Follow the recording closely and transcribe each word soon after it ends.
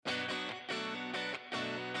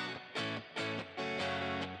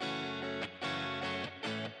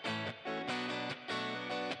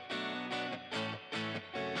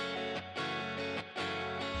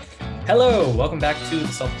Hello, welcome back to the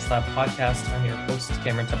Celtics Lab podcast. I'm your host,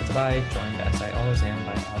 Cameron Tabatabai, joined as I always am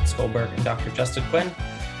by Alex Goldberg and Dr. Justin Quinn.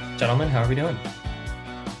 Gentlemen, how are we doing?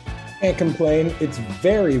 Can't complain. It's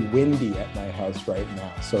very windy at my house right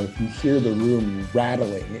now. So if you hear the room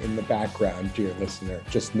rattling in the background, dear listener,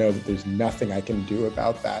 just know that there's nothing I can do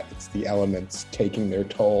about that. It's the elements taking their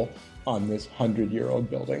toll on this 100-year-old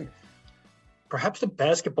building. Perhaps the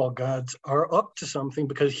basketball gods are up to something,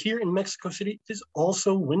 because here in Mexico City it is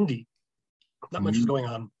also windy. Not much is going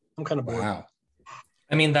on. I'm kind of bored. Wow.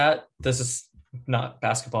 I mean, this is not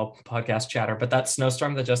basketball podcast chatter, but that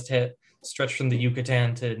snowstorm that just hit stretched from the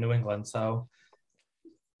Yucatan to New England. So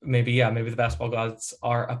maybe the basketball gods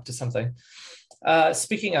are up to something.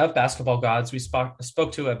 Speaking of basketball gods, we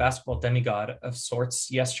spoke to a basketball demigod of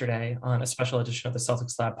sorts yesterday on a special edition of the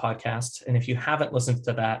Celtics Lab podcast. And if you haven't listened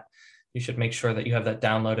to that, you should make sure that you have that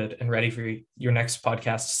downloaded and ready for your next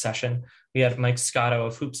podcast session. We had Mike Scotto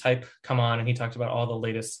of Hoops Hype come on, and he talked about all the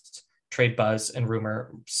latest trade buzz and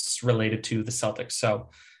rumors related to the Celtics. So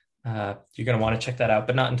you're going to want to check that out,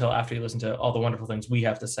 but not until after you listen to all the wonderful things we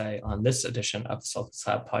have to say on this edition of the Celtics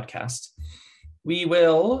Lab podcast. We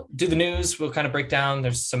will do the news. We'll kind of break down.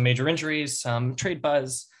 There's some major injuries, some trade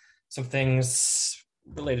buzz, some things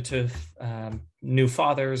related to new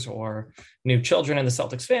fathers or new children in the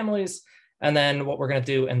Celtics families. And then what we're going to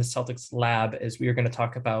do in the Celtics Lab is we are going to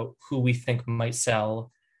talk about who we think might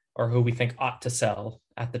sell or who we think ought to sell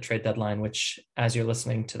at the trade deadline, which, as you're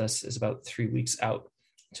listening to this, is about 3 weeks out.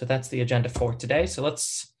 So that's the agenda for today. So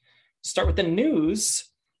let's start with the news.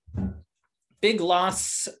 Big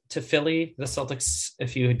loss to Philly. The Celtics,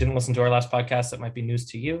 if you didn't listen to our last podcast, that might be news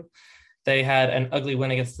to you. They had an ugly win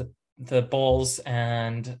against the Bulls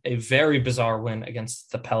and a very bizarre win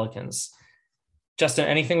against the Pelicans. Justin,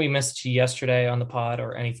 anything we missed yesterday on the pod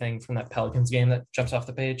or anything from that Pelicans game that jumps off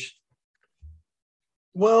the page?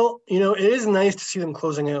 Well, it is nice to see them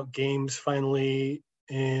closing out games finally,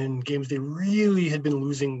 in games they really had been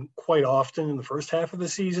losing quite often in the first half of the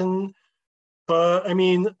season. But I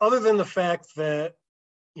mean, other than the fact that,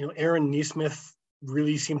 Aaron Nesmith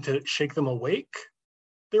really seemed to shake them awake,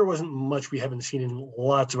 there wasn't much we haven't seen in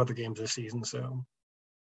lots of other games this season. So,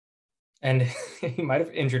 and he might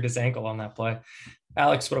have injured his ankle on that play.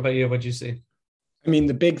 Alex, what about you? What'd you see? I mean,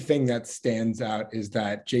 the big thing that stands out is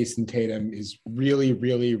that Jason Tatum is really,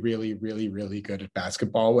 really, really, really, really good at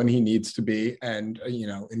basketball when he needs to be. And,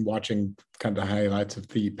 in watching kind of the highlights of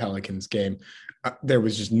the Pelicans game, there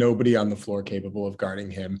was just nobody on the floor capable of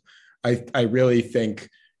guarding him. I really think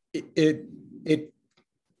Ime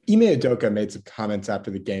Udoka made some comments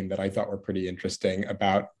after the game that I thought were pretty interesting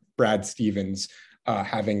about Brad Stevens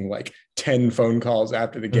having like 10 phone calls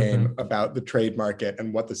after the game about the trade market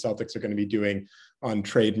and what the Celtics are going to be doing on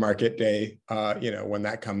trade market day, when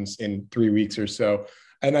that comes in 3 weeks or so.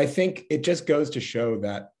 And I think it just goes to show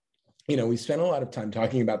that, we spent a lot of time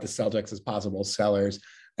talking about the Celtics as possible sellers,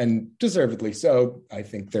 and deservedly so. I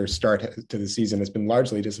think their start to the season has been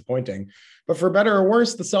largely disappointing. But for better or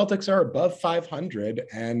worse, the Celtics are above 500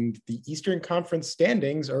 and the Eastern Conference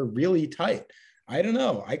standings are really tight. I don't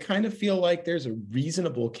know. I kind of feel like there's a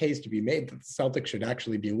reasonable case to be made that the Celtics should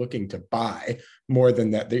actually be looking to buy more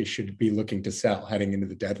than that they should be looking to sell heading into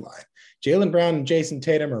the deadline. Jaylen Brown and Jason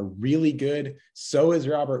Tatum are really good. So is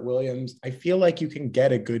Robert Williams. I feel like you can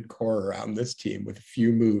get a good core around this team with a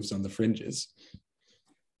few moves on the fringes.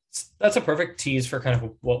 That's a perfect tease for kind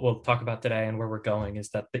of what we'll talk about today and where we're going, is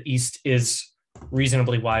that the East is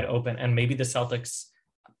reasonably wide open, and maybe the Celtics,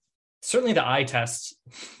 certainly the eye test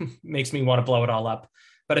makes me want to blow it all up.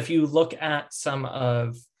 But if you look at some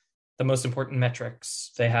of the most important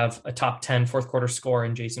metrics, they have a top 10 fourth quarter score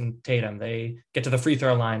in Jason Tatum. They get to the free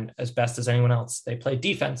throw line as best as anyone else. They play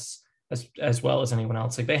defense as well as anyone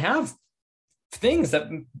else. Like, they have things that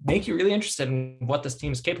make you really interested in what this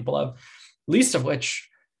team is capable of, least of which,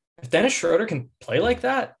 if Dennis Schroeder can play like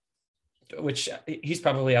that, which he's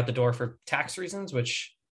probably out the door for tax reasons,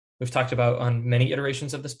 which we've talked about on many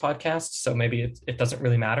iterations of this podcast, so maybe it doesn't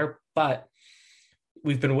really matter. But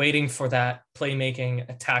we've been waiting for that playmaking,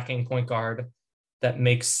 attacking point guard that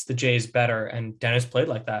makes the Jays better, and Dennis played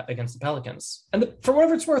like that against the Pelicans. And for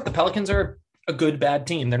whatever it's worth, the Pelicans are a good, bad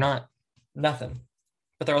team. They're not nothing,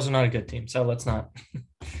 but they're also not a good team. So let's not,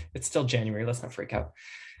 it's still January. Let's not freak out.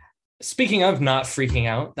 Speaking of not freaking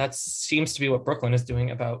out, that seems to be what Brooklyn is doing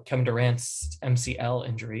about Kevin Durant's MCL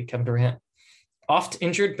injury. Kevin Durant, oft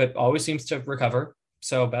injured, but always seems to recover.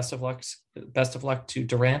 So best of luck to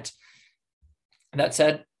Durant. That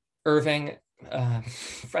said, Irving,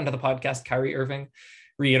 friend of the podcast, Kyrie Irving,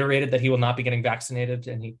 reiterated that he will not be getting vaccinated,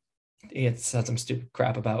 and he had said some stupid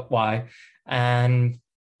crap about why. And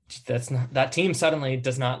that team suddenly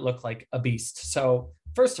does not look like a beast. So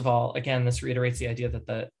first of all, again, this reiterates the idea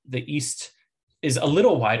that the East is a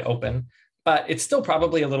little wide open, but it's still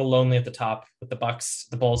probably a little lonely at the top with the Bucks,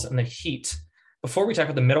 the Bulls, and the Heat. Before we talk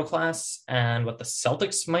about the middle class and what the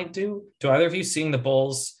Celtics might do either of you seeing the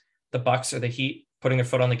Bulls, the Bucks, or the Heat putting their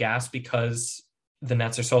foot on the gas because the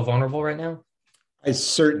Nets are so vulnerable right now? I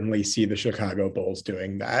certainly see the Chicago Bulls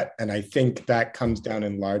doing that. And I think that comes down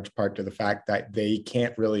in large part to the fact that they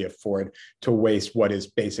can't really afford to waste what is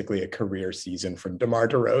basically a career season from DeMar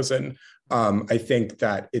DeRozan. I think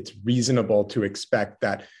that it's reasonable to expect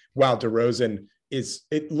that while DeRozan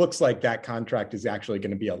it looks like that contract is actually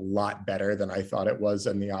going to be a lot better than I thought it was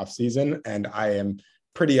in the offseason. And I am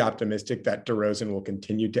pretty optimistic that DeRozan will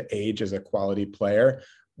continue to age as a quality player.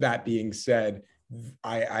 That being said,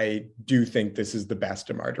 I do think this is the best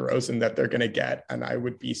DeMar DeRozan that they're going to get. And I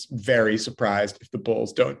would be very surprised if the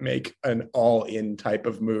Bulls don't make an all-in type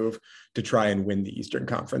of move to try and win the Eastern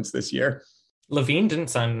Conference this year. LaVine didn't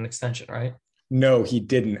sign an extension, right? No, he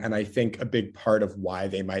didn't. And I think a big part of why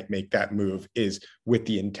they might make that move is with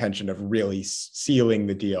the intention of really sealing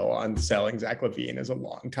the deal on selling Zach LaVine as a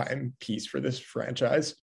long-time piece for this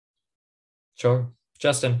franchise. Sure.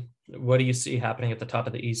 Justin, what do you see happening at the top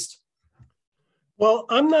of the East? Well,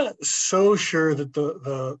 I'm not so sure that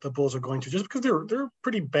the Bulls are going to, just because they're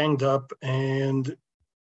pretty banged up, and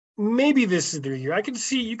maybe this is their year. I can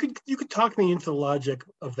see you could talk me into the logic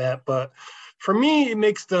of that, but for me, it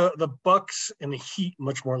makes the Bucks and the Heat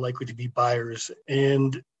much more likely to be buyers.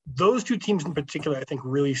 And those two teams in particular, I think,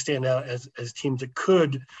 really stand out as teams that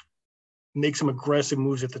could make some aggressive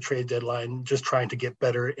moves at the trade deadline, just trying to get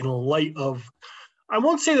better in light of, I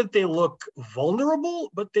won't say that they look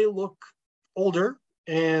vulnerable, but they look older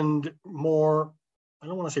and more, I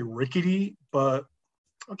don't want to say rickety, but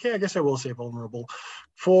okay, I guess I will say vulnerable.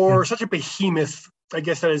 For such a behemoth, I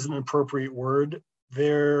guess that is an appropriate word.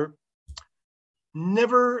 They're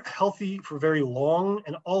never healthy for very long,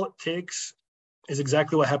 and all it takes is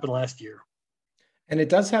exactly what happened last year. And it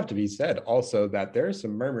does have to be said also that there are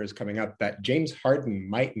some murmurs coming up that James Harden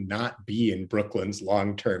might not be in Brooklyn's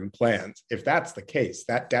long-term plans. If that's the case,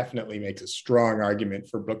 that definitely makes a strong argument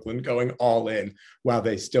for Brooklyn going all in while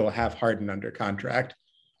they still have Harden under contract.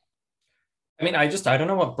 I mean, I don't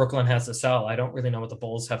know what Brooklyn has to sell. I don't really know what the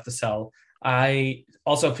Bulls have to sell. I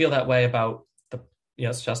also feel that way about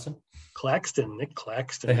yes, Justin? Nick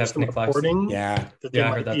Claxton. They have Nick Claxton. Yeah. That they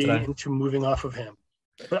might be into moving off of him.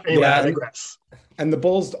 But anyway, I digress. And the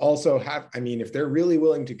Bulls also have, I mean, if they're really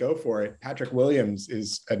willing to go for it, Patrick Williams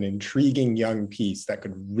is an intriguing young piece that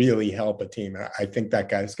could really help a team. I think that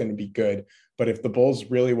guy's going to be good. But if the Bulls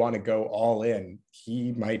really want to go all in,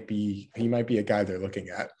 he might be a guy they're looking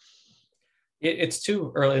at. It's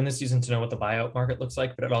too early in the season to know what the buyout market looks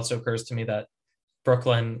like, but it also occurs to me that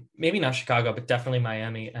Brooklyn, maybe not Chicago, but definitely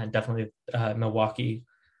Miami and definitely Milwaukee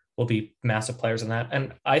will be massive players in that.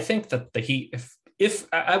 And I think that the Heat, if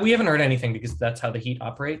we haven't heard anything because that's how the Heat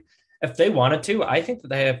operate, if they wanted to, I think that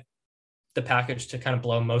they have the package to kind of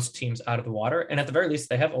blow most teams out of the water. And at the very least,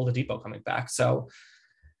 they have Oladipo coming back. So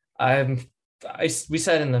we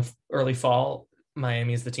said in the early fall,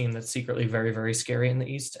 Miami is the team that's secretly very, very scary in the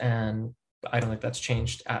East. And I don't think that's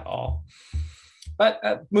changed at all.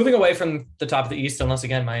 But moving away from the top of the East, unless,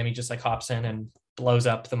 again, Miami just like hops in and blows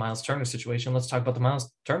up the Miles Turner situation, let's talk about the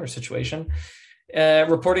Miles Turner situation.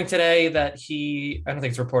 Reporting today that I don't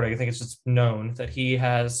think it's reporting, I think it's just known that he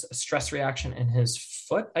has a stress reaction in his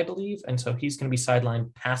foot, I believe. And so he's going to be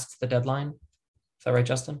sidelined past the deadline. Is that right,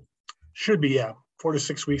 Justin? Should be, yeah. 4 to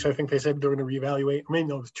 6 weeks, I think they said they're going to reevaluate. I mean,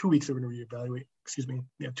 no, it was 2 weeks they're going to reevaluate. Excuse me.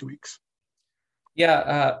 Yeah, 2 weeks.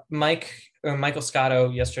 Yeah, Michael Scotto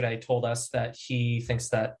yesterday told us that he thinks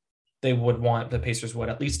that the Pacers would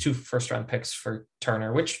at least 2 first-round picks for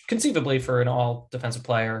Turner, which conceivably for an all-defensive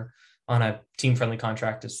player on a team-friendly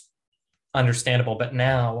contract is understandable. But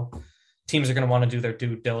now teams are going to want to do their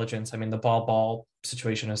due diligence. I mean, the ball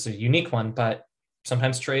situation is a unique one, but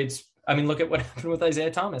sometimes trades, I mean, look at what happened with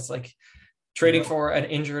Isaiah Thomas. Like, trading for an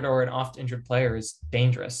injured or an oft-injured player is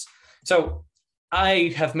dangerous. So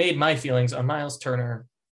I have made my feelings on Miles Turner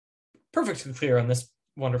perfectly clear on this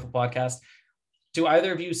wonderful podcast. Do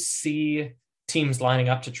either of you see teams lining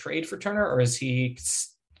up to trade for Turner, or is he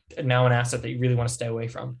now an asset that you really want to stay away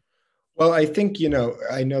from? Well, I think,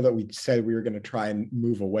 I know that we said we were going to try and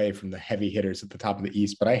move away from the heavy hitters at the top of the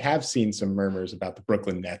East, but I have seen some murmurs about the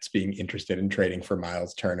Brooklyn Nets being interested in trading for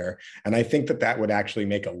Miles Turner. And I think that would actually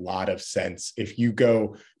make a lot of sense if you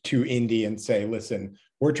go to Indy and say, listen,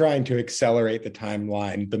 we're trying to accelerate the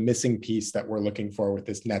timeline. The missing piece that we're looking for with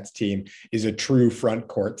this Nets team is a true front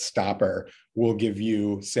court stopper. We'll give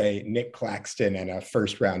you, say, Nick Claxton and a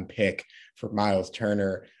first round pick for Miles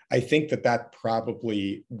Turner. I think that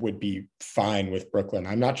probably would be fine with Brooklyn.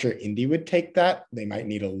 I'm not sure Indy would take that. They might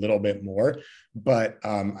need a little bit more, but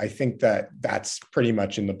I think that's pretty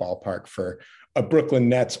much in the ballpark for a Brooklyn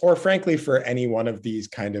Nets, or frankly, for any one of these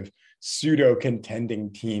kind of pseudo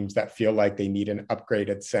contending teams that feel like they need an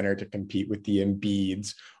upgraded center to compete with the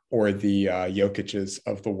Embiids or the Jokic's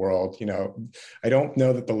of the world. I don't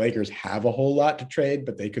know that the Lakers have a whole lot to trade,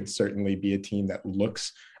 but they could certainly be a team that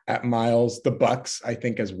looks at Miles. The Bucks, I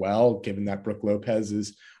think, as well, given that Brook Lopez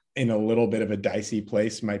is in a little bit of a dicey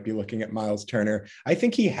place, might be looking at Miles Turner. I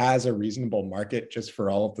think he has a reasonable market just for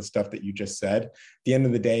all of the stuff that you just said. At the end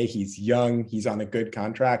of the day, he's young, he's on a good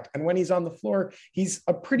contract, and when he's on the floor, he's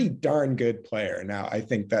a pretty darn good player. Now, I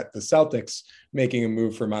think that the Celtics making a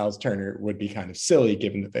move for Miles Turner would be kind of silly,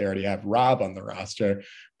 given that they already have Rob on the roster,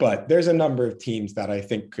 but there's a number of teams that I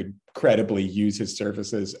think could credibly use his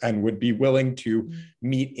services and would be willing to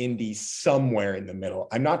meet Indy somewhere in the middle.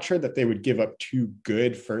 I'm not sure that they would give up 2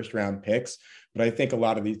 good first round picks, but I think a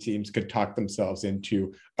lot of these teams could talk themselves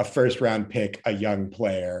into a first round pick, a young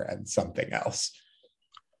player, and something else.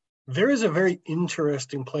 There is a very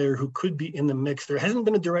interesting player who could be in the mix. There hasn't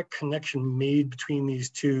been a direct connection made between these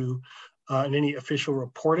two in any official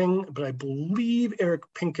reporting, but I believe Eric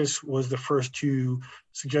Pincus was the first to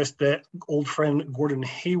suggest that old friend Gordon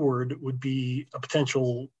Hayward would be a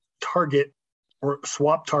potential target or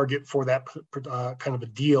swap target for that kind of a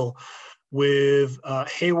deal, with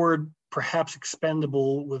Hayward perhaps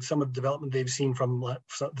expendable with some of the development they've seen from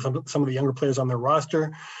some of the younger players on their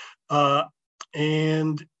roster.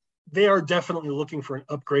 And they are definitely looking for an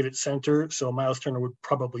upgraded center, so Miles Turner would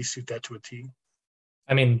probably suit that to a T.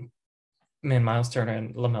 I mean, man, Miles Turner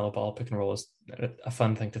and LaMelo Ball pick and roll is a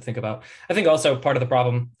fun thing to think about. I think also part of the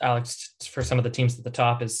problem, Alex, for some of the teams at the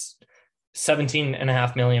top is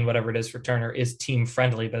 17.5 million, whatever it is for Turner, is team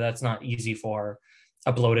friendly, but that's not easy for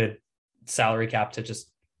a bloated salary cap to just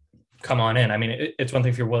come on in. I mean, it's one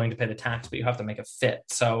thing if you're willing to pay the tax, but you have to make it fit.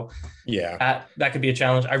 So yeah, that could be a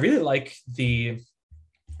challenge. I really like the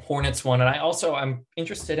Hornets one. And I'm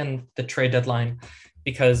interested in the trade deadline,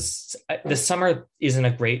 because this summer isn't a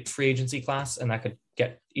great free agency class, and that could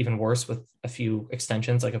get even worse with a few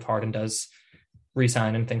extensions, like if Harden does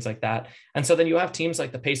resign and things like that. And so then you have teams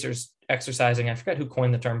like the Pacers exercising, I forget who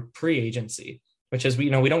coined the term, pre-agency, which is, we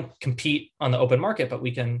don't compete on the open market, but we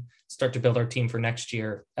can start to build our team for next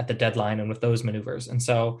year at the deadline and with those maneuvers. And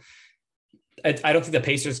so I don't think the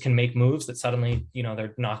Pacers can make moves that suddenly,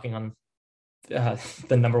 they're knocking on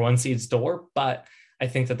the number 1 seed's door, but I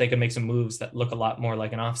think that they could make some moves that look a lot more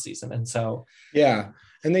like an offseason. And so, yeah.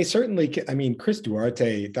 And they certainly can. I mean, Chris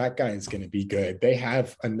Duarte, that guy is going to be good. They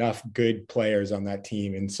have enough good players on that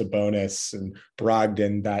team in Sabonis and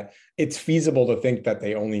Brogdon that it's feasible to think that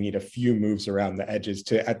they only need a few moves around the edges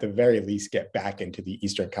to, at the very least, get back into the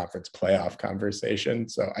Eastern Conference playoff conversation.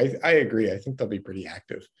 So I agree. I think they'll be pretty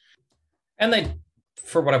active. And they,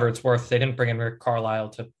 for whatever it's worth, they didn't bring in Rick Carlisle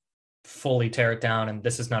to fully tear it down, and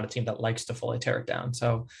this is not a team that likes to fully tear it down.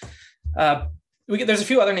 So there's a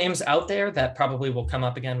few other names out there that probably will come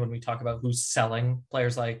up again when we talk about who's selling,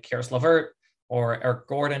 players like Karis LeVert or Eric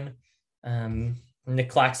Gordon, Nick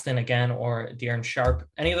Claxton again, or De'Aaron Sharp.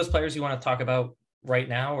 Any of those players you want to talk about right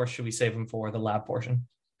now, or should we save them for the lab portion?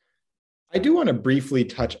 I do want to briefly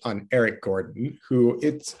touch on Eric Gordon, who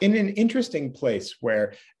it's in an interesting place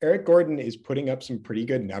where Eric Gordon is putting up some pretty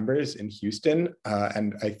good numbers in Houston.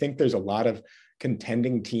 And I think there's a lot of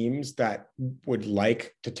contending teams that would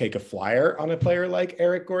like to take a flyer on a player like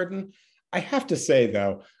Eric Gordon. I have to say,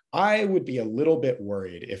 though, I would be a little bit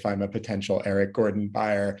worried if I'm a potential Eric Gordon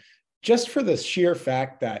buyer, just for the sheer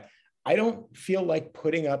fact that I don't feel like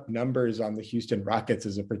putting up numbers on the Houston Rockets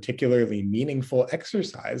is a particularly meaningful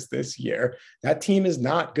exercise this year. That team is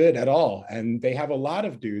not good at all. And they have a lot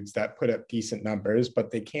of dudes that put up decent numbers, but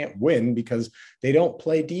they can't win because they don't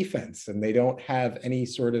play defense and they don't have any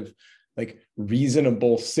sort of like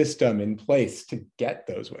reasonable system in place to get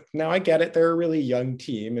those wins. Now I get it. They're a really young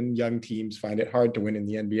team and young teams find it hard to win in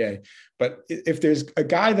the NBA. But if there's a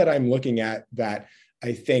guy that I'm looking at that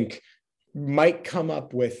I think might come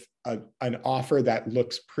up with an offer that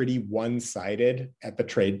looks pretty one-sided at the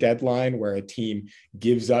trade deadline, where a team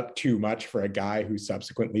gives up too much for a guy who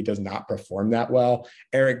subsequently does not perform that well,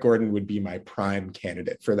 Eric Gordon would be my prime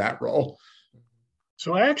candidate for that role.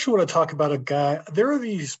 So I actually want to talk about a guy. There are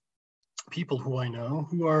these people who I know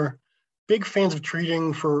who are big fans of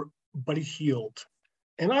trading for Buddy Hield.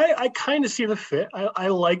 And I kind of see the fit. I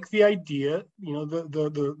like the idea.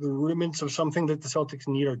 The rudiments of something that the Celtics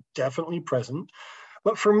need are definitely present.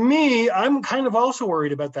 But for me, I'm kind of also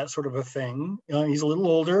worried about that sort of a thing. He's a little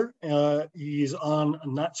older. He's on a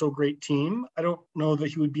not so great team. I don't know that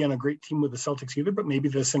he would be on a great team with the Celtics either, but maybe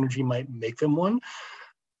the synergy might make them one.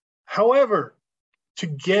 However, to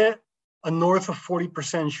get a north of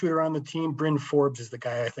 40% shooter on the team, Bryn Forbes is the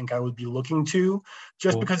guy I think I would be looking to,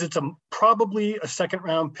 just because it's probably a second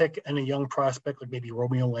round pick and a young prospect, like maybe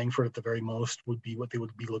Romeo Langford at the very most would be what they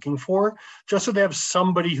would be looking for, just so they have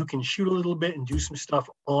somebody who can shoot a little bit and do some stuff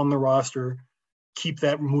on the roster, keep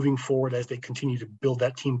that moving forward as they continue to build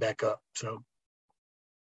that team back up. So.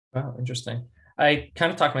 Wow, interesting. I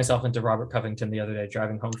kind of talked myself into Robert Covington the other day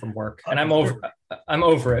driving home from work, and I'm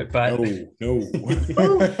over it. But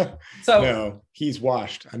no. So no, he's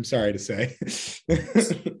washed. I'm sorry to say.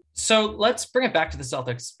 So let's bring it back to the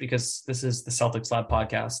Celtics, because this is the Celtics Lab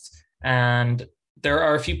podcast, and there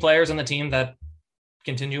are a few players on the team that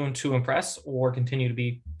continue to impress or continue to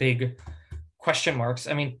be big question marks.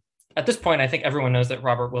 I mean, at this point, I think everyone knows that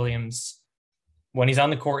Robert Williams, when he's on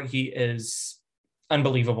the court, he is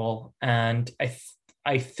unbelievable. And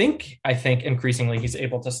I think increasingly he's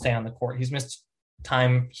able to stay on the court. He's missed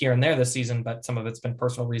time here and there this season, but some of it's been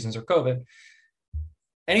personal reasons or COVID.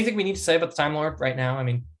 Anything we need to say about the Time Lord right now? I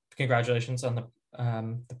mean, congratulations on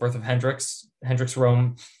the birth of Hendricks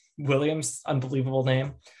Rome Williams, unbelievable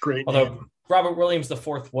name. Great. Although name. Robert Williams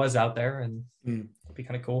IV was out there, and it'd be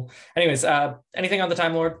kind of cool. Anyways, anything on the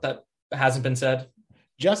Time Lord that hasn't been said?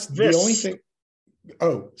 Just the only thing.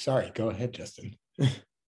 Oh, sorry. Go ahead, Justin.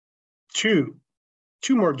 Two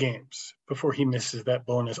more games before he misses that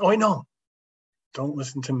bonus. Oh, I know. Don't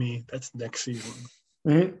listen to me. That's next season.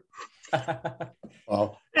 Mm-hmm.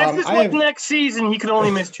 Well, if this was next season, he could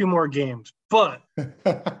only miss 2 more games, but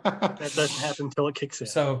that doesn't happen until it kicks in.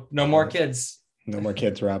 So no more kids. No more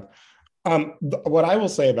kids, Rob. What I will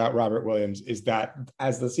say about Robert Williams is that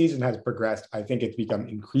as the season has progressed, I think it's become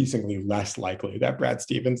increasingly less likely that Brad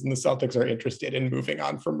Stevens and the Celtics are interested in moving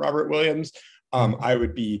on from Robert Williams. I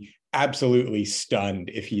would be absolutely stunned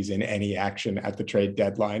if he's in any action at the trade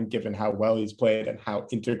deadline, given how well he's played and how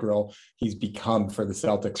integral he's become for the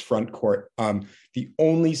Celtics front court. The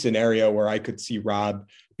only scenario where I could see Rob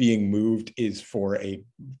being moved is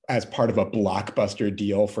as part of a blockbuster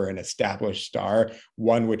deal for an established star,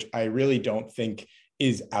 one which I really don't think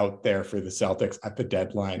is out there for the Celtics at the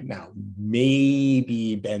deadline. Now,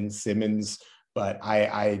 maybe Ben Simmons, but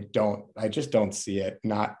I just don't see it,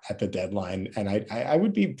 not at the deadline. And I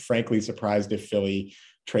would be frankly surprised if Philly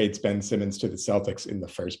trades Ben Simmons to the Celtics in the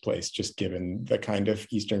first place, just given the kind of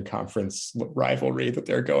Eastern Conference rivalry that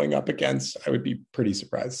they're going up against. I would be pretty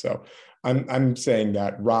surprised. So I'm saying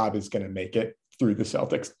that Rob is going to make it through the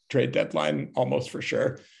Celtics trade deadline almost for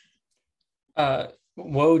sure.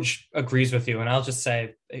 Woj agrees with you. And I'll just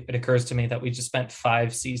say, it occurs to me that we just spent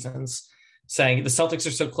 5 seasons saying the Celtics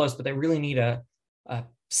are so close, but they really need a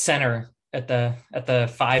center at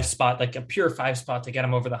the 5 spot, like a pure 5 spot to get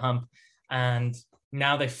them over the hump. And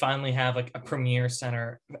now they finally have like a premier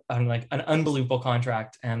center on like an unbelievable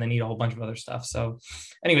contract, and they need a whole bunch of other stuff. So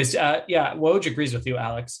anyways, Woj agrees with you,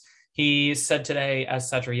 Alex. He said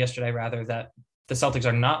yesterday rather, that the Celtics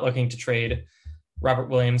are not looking to trade Robert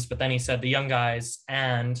Williams, but then he said the young guys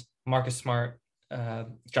and Marcus Smart,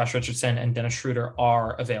 Josh Richardson, and Dennis Schroeder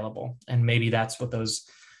are available. And maybe that's what those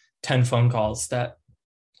 10 phone calls that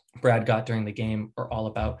Brad got during the game are all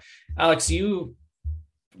about. Alex, you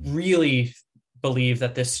really believe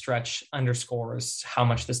that this stretch underscores how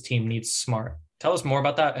much this team needs Smart. Tell us more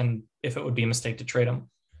about that, and if it would be a mistake to trade him.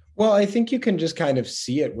 Well, I think you can just kind of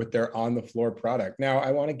see it with their on the floor product. Now,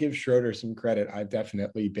 I want to give Schroeder some credit. I've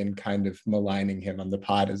definitely been kind of maligning him on the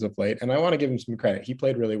pod as of late, and I want to give him some credit. He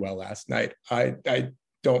played really well last night. I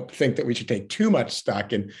don't think that we should take too much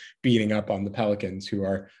stock in beating up on the Pelicans, who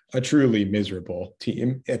are a truly miserable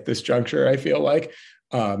team at this juncture, I feel like.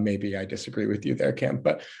 Maybe I disagree with you there, Cam,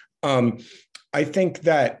 but I think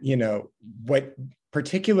that, what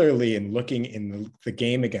particularly in looking in the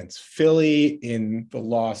game against Philly, in the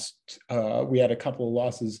loss, we had a couple of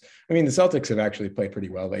losses. I mean, the Celtics have actually played pretty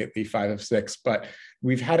well lately, 5 of 6, but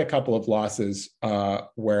we've had a couple of losses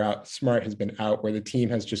where Smart has been out, where the team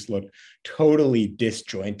has just looked totally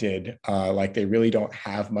disjointed, like they really don't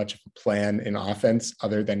have much of a plan in offense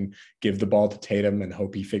other than give the ball to Tatum and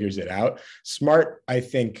hope he figures it out. Smart, I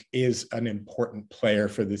think, is an important player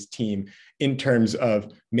for this team in terms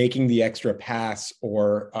of making the extra pass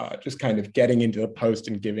or just kind of getting into the post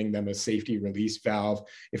and giving them a safety release valve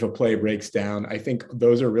if a play breaks down. I think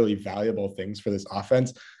those are really valuable things for this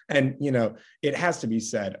offense. And, it has to be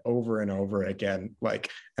said over and over again,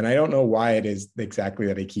 and I don't know why it is exactly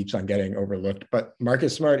that he keeps on getting overlooked, but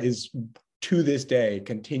Marcus Smart is, to this day,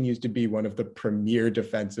 continues to be one of the premier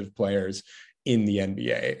defensive players in the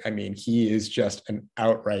NBA. I mean, he is just an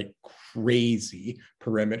outright crazy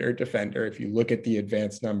perimeter defender. If you look at the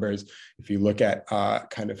advanced numbers, if you look at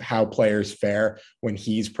kind of how players fare when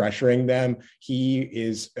he's pressuring them, he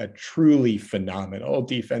is a truly phenomenal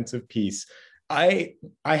defensive piece. I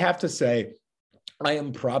have to say, I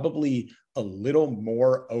am probably a little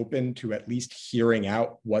more open to at least hearing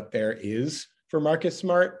out what there is for Marcus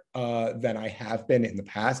Smart than I have been in the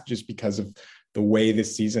past, just because of the way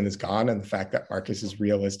this season has gone and the fact that Marcus is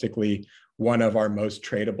realistically one of our most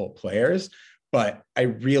tradable players. But I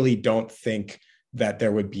really don't think that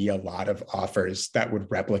there would be a lot of offers that would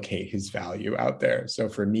replicate his value out there. So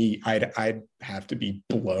for me, I'd have to be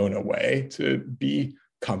blown away to be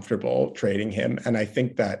comfortable trading him. And I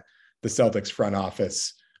think that the Celtics front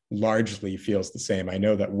office largely feels the same. I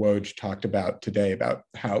know that Woj talked about today about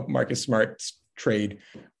how Marcus Smart's trade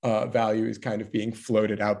value is kind of being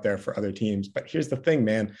floated out there for other teams. But here's the thing,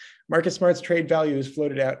 man. Marcus Smart's trade value is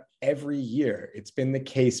floated out every year. It's been the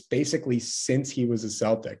case basically since he was a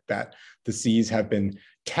Celtic that the C's have been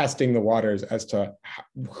testing the waters as to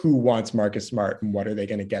who wants Marcus Smart and what are they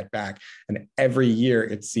going to get back. And every year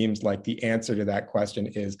it seems like the answer to that question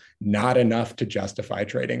is not enough to justify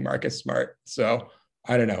trading Marcus Smart. So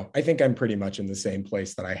I don't know. I think I'm pretty much in the same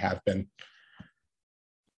place that I have been.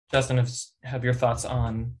 Justin, have your thoughts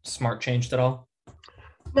on Smart changed at all?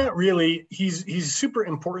 Not really. He's super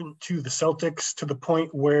important to the Celtics, to the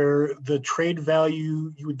point where the trade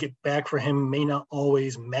value you would get back for him may not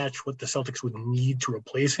always match what the Celtics would need to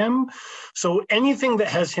replace him. So anything that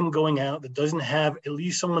has him going out that doesn't have at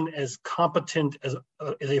least someone as competent as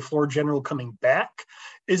a floor general coming back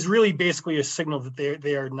is really basically a signal that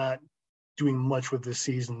they are not doing much with this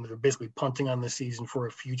season. They're basically punting on the season for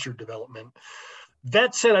a future development.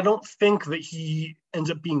 That said, I don't think that he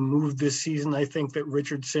ends up being moved this season. I think that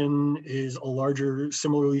Richardson is a larger,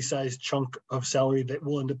 similarly sized chunk of salary that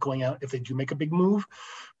will end up going out if they do make a big move,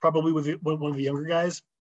 probably with one of the younger guys.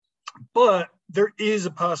 But there is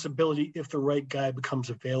a possibility if the right guy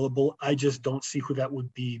becomes available. I just don't see who that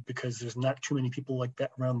would be, because there's not too many people like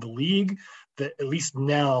that around the league that at least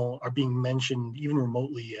now are being mentioned even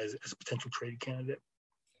remotely as a potential trade candidate.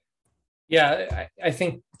 Yeah, I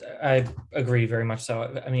think I agree very much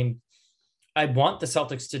so. I mean, I want the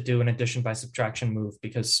Celtics to do an addition by subtraction move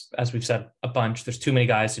because, as we've said a bunch, there's too many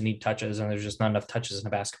guys who need touches and there's just not enough touches in a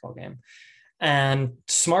basketball game. And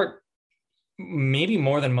Smart, maybe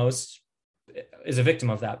more than most, is a victim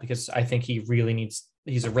of that because I think he really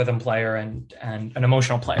he's a rhythm player and an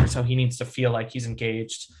emotional player. So he needs to feel like he's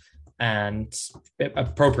engaged and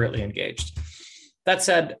appropriately engaged. That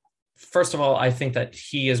said, first of all, I think that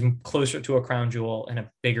he is closer to a crown jewel in a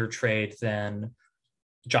bigger trade than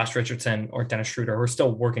Josh Richardson or Dennis Schroeder, who are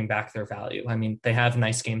still working back their value. I mean, they have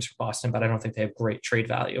nice games for Boston, but I don't think they have great trade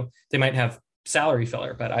value. They might have salary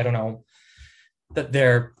filler, but I don't know that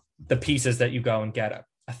they're the pieces that you go and get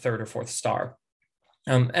a third or fourth star.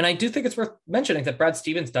 And I do think it's worth mentioning that Brad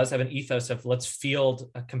Stevens does have an ethos of let's field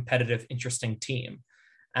a competitive, interesting team.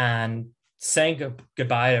 And saying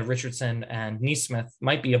goodbye to Richardson and Nesmith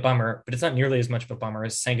might be a bummer, but it's not nearly as much of a bummer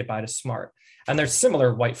as saying goodbye to Smart. And there's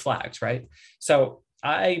similar white flags, right? So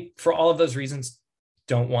I, for all of those reasons,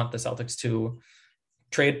 don't want the Celtics to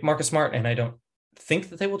trade Marcus Smart, and I don't think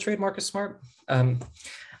that they will trade Marcus Smart.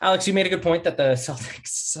 Alex, you made a good point that the Celtics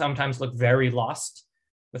sometimes look very lost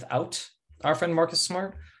without our friend Marcus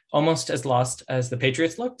Smart, almost as lost as the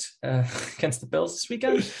Patriots looked against the Bills this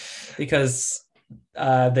weekend, because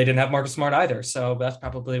they didn't have Marcus Smart either. So that's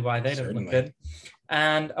probably why they didn't look good.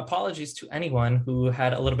 And apologies to anyone who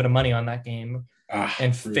had a little bit of money on that game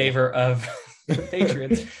in favor of the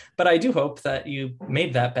Patriots. But I do hope that you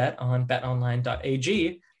made that bet on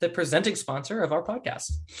betonline.ag, the presenting sponsor of our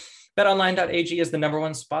podcast. BetOnline.ag is the number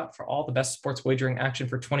one spot for all the best sports wagering action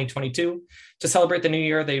for 2022. To celebrate the new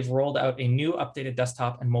year, they've rolled out a new updated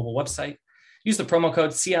desktop and mobile website. Use the promo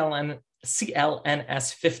code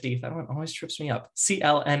CLNS50. That one always trips me up.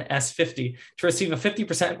 CLNS50 to receive a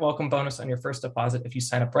 50% welcome bonus on your first deposit if you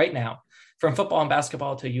sign up right now. From football and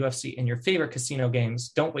basketball to UFC and your favorite casino games,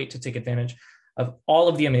 don't wait to take advantage of all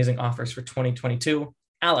of the amazing offers for 2022.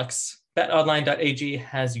 Alex, BetOnline.ag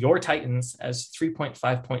has your Titans as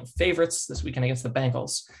 3.5-point favorites this weekend against the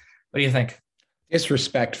Bengals. What do you think?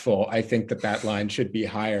 Disrespectful. I think that line should be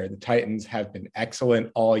higher. The Titans have been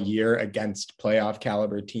excellent all year against playoff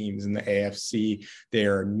caliber teams in the AFC. They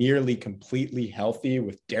are nearly completely healthy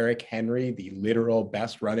with Derrick Henry, the literal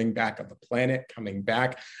best running back of the planet, coming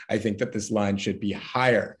back. I think that this line should be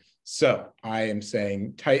higher. So I am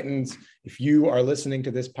saying Titans, if you are listening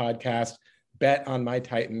to this podcast, bet on my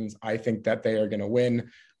Titans. I think that they are going to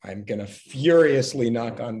win. I'm going to furiously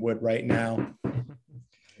knock on wood right now.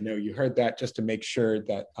 No, you heard that, just to make sure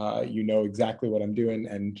that you know exactly what I'm doing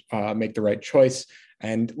and make the right choice.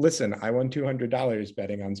 And listen, I won $200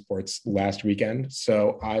 betting on sports last weekend.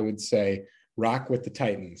 So I would say rock with the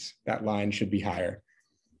Titans. That line should be higher.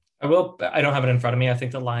 I don't have it in front of me. I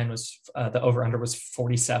think the line was, the over-under was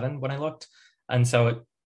 47 when I looked. And so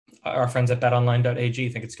our friends at betonline.ag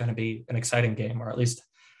think it's going to be an exciting game, or at least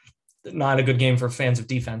not a good game for fans of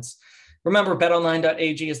defense. Remember,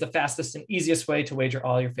 betonline.ag is the fastest and easiest way to wager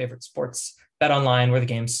all your favorite sports. Bet online, where the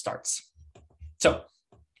game starts. So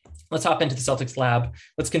let's hop into the Celtics lab.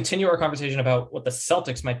 Let's continue our conversation about what the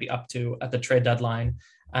Celtics might be up to at the trade deadline,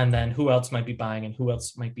 and then who else might be buying and who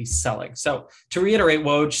else might be selling. So to reiterate,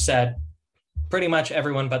 Woj said pretty much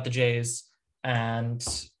everyone but the Jays and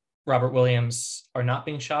Robert Williams are not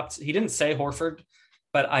being shopped. He didn't say Horford,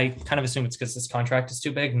 but I kind of assume it's because this contract is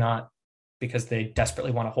too big, not because they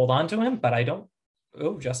desperately want to hold on to him, but I don't.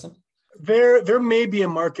 Oh, Justin. There may be a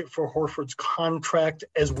market for Horford's contract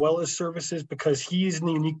as well as services, because he's in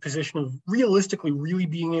the unique position of realistically really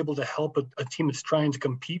being able to help a team that's trying to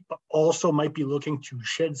compete, but also might be looking to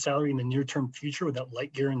shed salary in the near-term future with that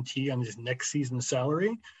light guarantee on his next season's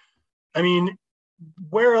salary. I mean,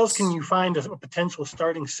 where else can you find a potential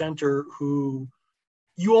starting center who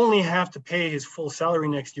you only have to pay his full salary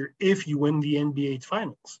next year if you win the NBA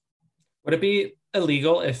Finals? Would it be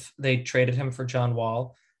illegal if they traded him for John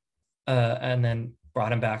Wall and then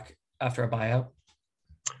brought him back after a buyout?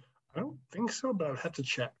 I don't think so, but I'd have to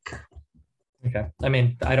check. Okay. I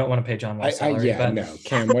mean, I don't want to pay John Wall's salary. No,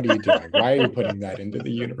 Cam, what are you doing? Why are you putting that into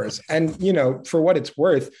the universe? And, for what it's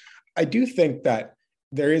worth, I do think that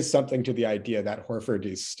there is something to the idea that Horford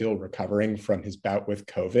is still recovering from his bout with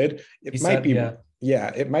COVID.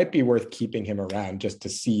 It might be worth keeping him around just to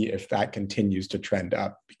see if that continues to trend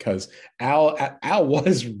up, because Al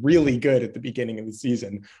was really good at the beginning of the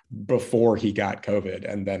season before he got COVID,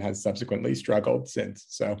 and then has subsequently struggled since.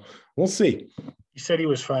 So we'll see. He said he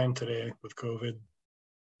was fine today with COVID.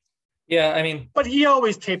 Yeah, I mean, but he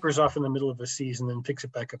always tapers off in the middle of the season and picks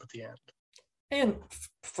it back up at the end. And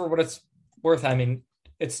for what it's worth, I mean,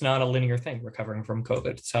 it's not a linear thing recovering from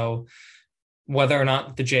COVID. So whether or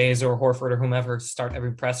not the Jays or Horford or whomever start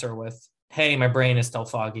every presser with, hey, my brain is still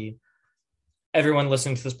foggy, everyone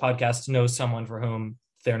listening to this podcast knows someone for whom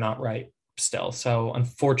they're not right still. So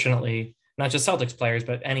unfortunately, not just Celtics players,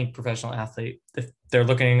 but any professional athlete, if they're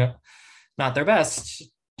looking not their best,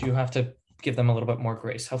 you have to give them a little bit more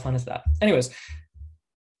grace. How fun is that? Anyways,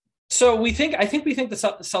 so we think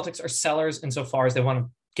the Celtics are sellers insofar as they want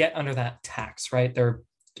to get under that tax, right?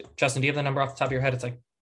 Justin, do you have the number off the top of your head? It's like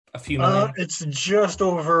a few million. It's just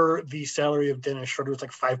over the salary of Dennis Schroeder. It's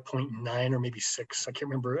like 5.9 or maybe 6. I can't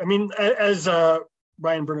remember. I mean, as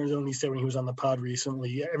Ryan Bernardoni said when he was on the pod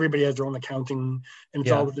recently, everybody has their own accounting, and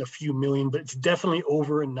it's all with a few million, but it's definitely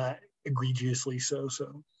over and not egregiously so.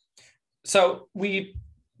 So we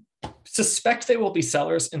suspect they will be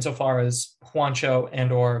sellers insofar as Juancho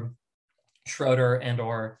and or Schroeder and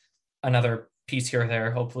or another piece here or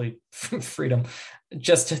there, hopefully freedom,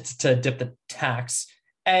 just to dip the tax.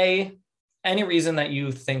 Any reason that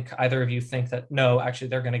you think, either of you think that, no, actually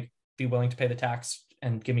they're going to be willing to pay the tax,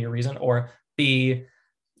 and give me a reason? Or B,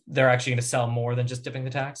 they're actually going to sell more than just dipping the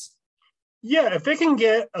tax? Yeah, if they can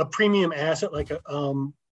get a premium asset like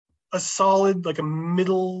a solid, like a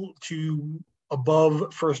middle to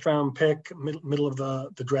above first round pick, middle of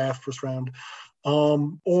the draft, first round,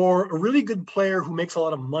 or a really good player who makes a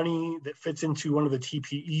lot of money that fits into one of the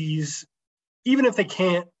TPEs, even if they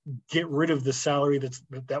can't get rid of the salary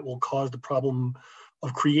that will cause the problem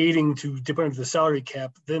of creating to dip under the salary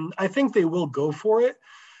cap, then I think they will go for it.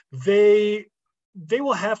 They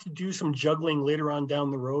will have to do some juggling later on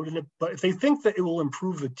down the road, but if they think that it will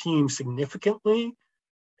improve the team significantly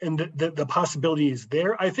and the possibility is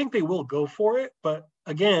there, I think they will go for it. But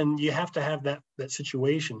again, you have to have that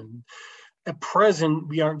situation. And at present,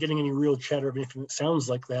 we aren't getting any real chatter of anything that sounds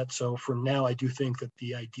like that. So for now, I do think that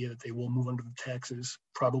the idea that they will move under the tax is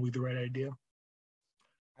probably the right idea.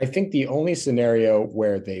 I think the only scenario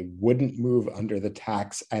where they wouldn't move under the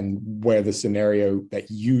tax, and where the scenario that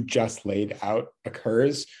you just laid out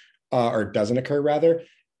occurs, or doesn't occur rather,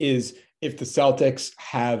 is if the Celtics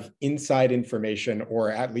have inside information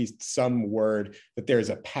or at least some word that there's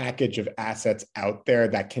a package of assets out there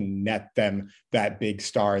that can net them that big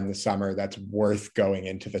star in the summer that's worth going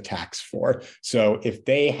into the tax for. So if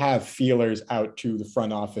they have feelers out to the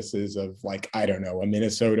front offices of, like, I don't know, a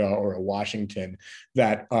Minnesota or a Washington,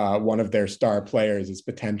 that one of their star players is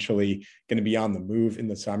potentially going to be on the move in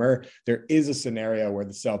the summer, there is a scenario where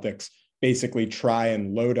the Celtics basically try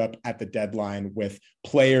and load up at the deadline with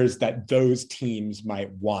players that those teams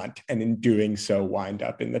might want, and in doing so wind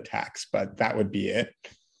up in the tax. But that would be it.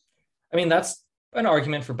 I mean, that's an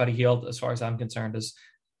argument for Buddy Hield, as far as I'm concerned, is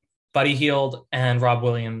Buddy Hield and Rob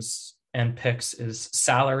Williams and picks is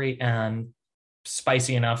salary and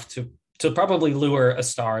spicy enough to probably lure a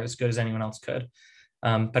star as good as anyone else could.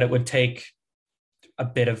 But it would take a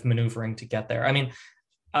bit of maneuvering to get there. I mean,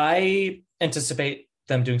 I anticipate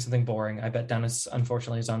them doing something boring. I bet Dennis,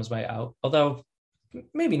 unfortunately, is on his way out. Although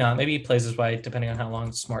maybe not. Maybe he plays his way, depending on how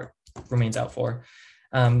long Smart remains out for.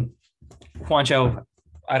 Juancho,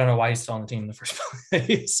 I don't know why he's still on the team in the first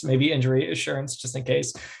place. Maybe injury assurance, just in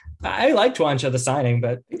case. I liked Juancho, the signing,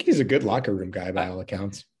 but I think he's a good locker room guy by all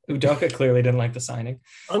accounts. Udoka clearly didn't like the signing.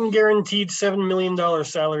 Unguaranteed $7 million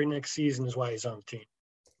salary next season is why he's on the team.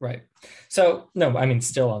 Right. So, no, I mean,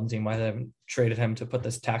 still on the team. Why they haven't traded him to put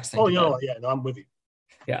this tax thing together. No, I'm with you.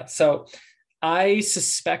 Yeah. So I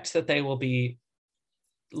suspect that they will be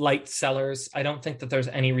light sellers. I don't think that there's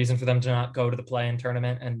any reason for them to not go to the play-in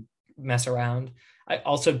tournament and mess around. I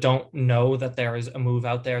also don't know that there is a move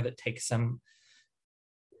out there that takes them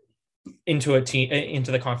into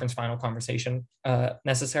the conference final conversation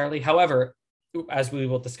necessarily. However, as we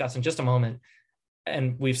will discuss in just a moment,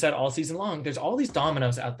 and we've said all season long, there's all these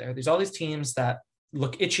dominoes out there. There's all these teams that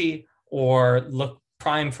look itchy or look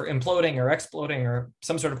prime for imploding or exploding or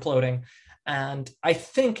some sort of ploding. And I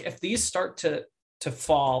think if these start to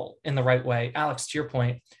fall in the right way, Alex, to your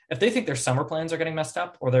point, if they think their summer plans are getting messed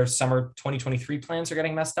up or their summer 2023 plans are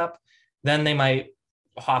getting messed up, then they might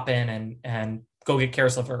hop in and go get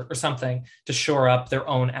Carousel or something to shore up their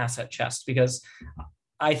own asset chest, because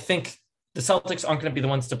I think the Celtics aren't going to be the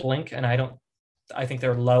ones to blink. And I think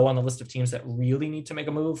they're low on the list of teams that really need to make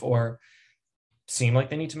a move or seem like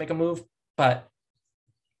they need to make a move. But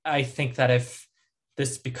I think that if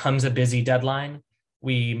this becomes a busy deadline,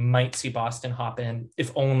 we might see Boston hop in,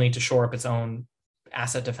 if only to shore up its own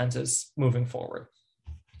asset defenses moving forward.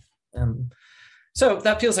 So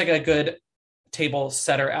that feels like a good table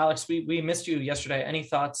setter. Alex, we missed you yesterday. Any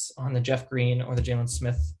thoughts on the Jeff Green or the Jalen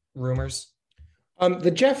Smith rumors?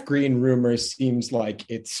 The Jeff Green rumor seems like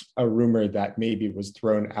it's a rumor that maybe was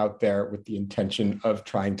thrown out there with the intention of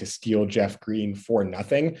trying to steal Jeff Green for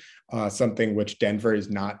nothing, something which Denver is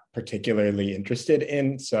not particularly interested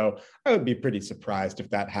in. So I would be pretty surprised if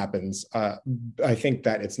that happens. I think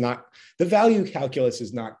that the value calculus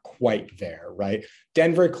is not quite there, right?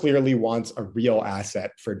 Denver clearly wants a real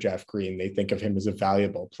asset for Jeff Green. They think of him as a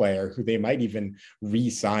valuable player who they might even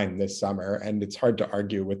re-sign this summer. And it's hard to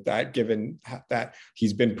argue with that, given that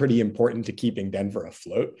he's been pretty important to keeping Denver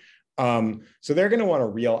afloat. So they're going to want a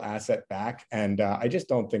real asset back. And I just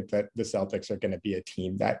don't think that the Celtics are going to be a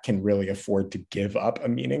team that can really afford to give up a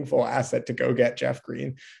meaningful asset to go get Jeff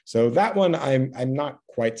Green. So that one I'm not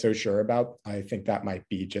quite so sure about. I think that might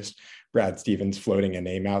be just Brad Stevens floating a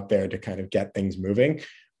name out there to kind of get things moving.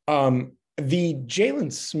 The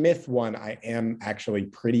Jalen Smith one, I am actually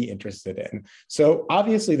pretty interested in. So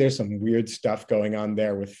obviously there's some weird stuff going on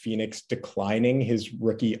there with Phoenix declining his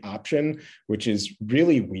rookie option, which is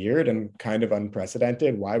really weird and kind of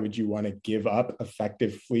unprecedented. Why would you want to give up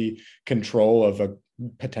effectively control of a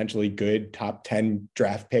potentially good top 10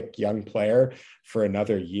 draft pick young player for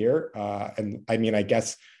another year? And I mean, I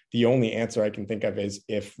guess the only answer I can think of is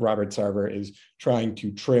if Robert Sarver is trying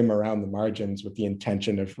to trim around the margins with the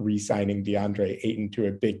intention of re-signing DeAndre Ayton to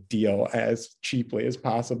a big deal as cheaply as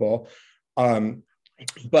possible.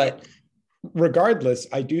 But regardless,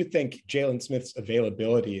 I do think Jalen Smith's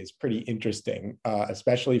availability is pretty interesting,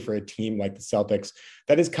 especially for a team like the Celtics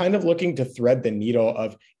that is kind of looking to thread the needle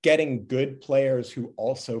of getting good players who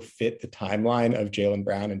also fit the timeline of Jaylen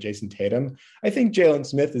Brown and Jason Tatum. I think Jalen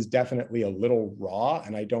Smith is definitely a little raw,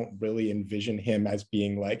 and I don't really envision him as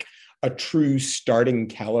being like a true starting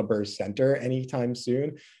caliber center anytime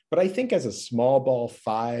soon. But I think as a small ball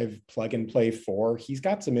 5, plug and play 4, he's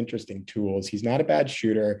got some interesting tools. He's not a bad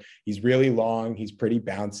shooter. He's really long. He's pretty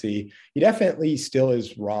bouncy. He definitely still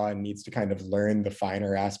is raw and needs to kind of learn the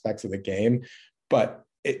finer aspects of the game. But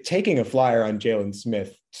taking a flyer on Jalen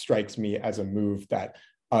Smith strikes me as a move that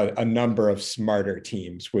a number of smarter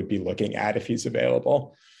teams would be looking at if he's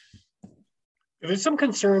available. There's some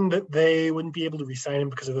concern that they wouldn't be able to re-sign him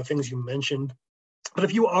because of the things you mentioned. But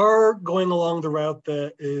if you are going along the route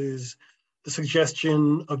that is the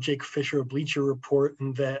suggestion of Jake Fisher of Bleacher Report,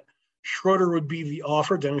 and that Schroeder would be the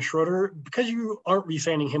offer, Dennis Schroeder, because you aren't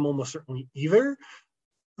re-signing him almost certainly either,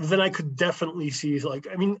 then I could definitely see, like,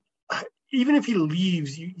 I mean, even if he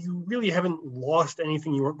leaves, you really haven't lost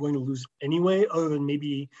anything you weren't going to lose anyway, other than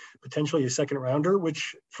maybe potentially a second rounder,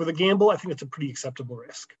 which for the gamble, I think it's a pretty acceptable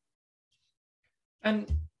risk. And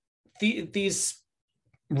these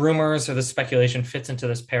rumors or the speculation fits into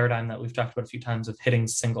this paradigm that we've talked about a few times of hitting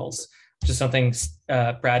singles, which is something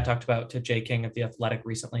Brad talked about to Jay King of The Athletic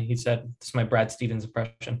recently. He said, this is my Brad Stevens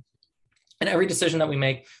impression. And every decision that we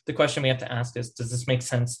make, the question we have to ask is, does this make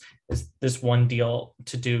sense? Is this one deal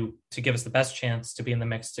to give us the best chance to be in the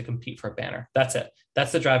mix to compete for a banner? That's it.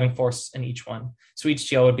 That's the driving force in each one. So each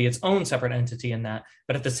deal would be its own separate entity in that,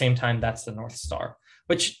 but at the same time, that's the North Star,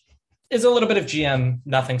 which is a little bit of GM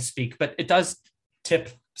nothing speak, but it does tip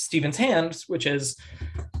Stevens' hands, which is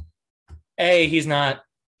he's not,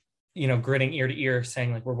 gritting ear to ear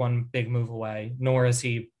saying like we're one big move away, nor is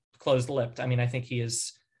he closed-lipped. I mean, I think he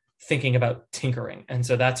is thinking about tinkering. And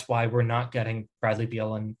so that's why we're not getting Bradley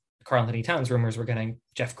Beal and Karl-Anthony Towns rumors. We're getting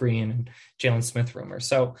Jeff Green and Jalen Smith rumors.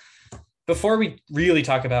 So before we really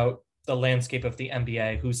talk about the landscape of the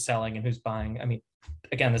NBA, who's selling and who's buying, I mean,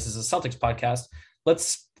 again, this is a Celtics podcast.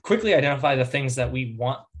 Let's quickly identify the things that we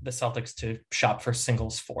want the Celtics to shop for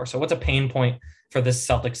singles for. So what's a pain point for this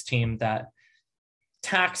Celtics team that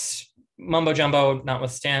tax mumbo jumbo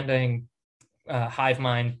notwithstanding, hive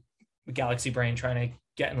mind, galaxy brain trying to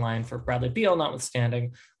get in line for Bradley Beal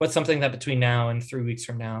notwithstanding, what's something that between now and 3 weeks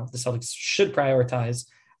from now, the Celtics should prioritize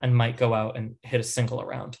and might go out and hit a single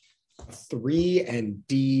around? 3 and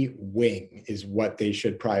D wing is what they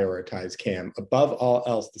should prioritize, Cam. Above all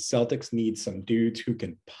else, the Celtics need some dudes who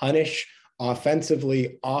can punish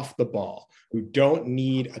offensively off the ball, who don't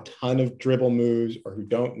need a ton of dribble moves or who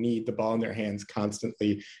don't need the ball in their hands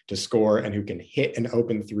constantly to score, and who can hit an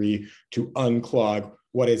open three to unclog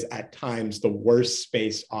what is at times the worst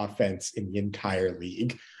space offense in the entire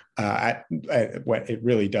league. What it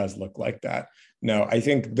really does look like that. No, I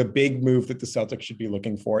think the big move that the Celtics should be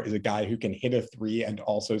looking for is a guy who can hit a three and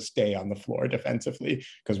also stay on the floor defensively.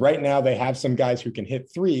 Because right now they have some guys who can hit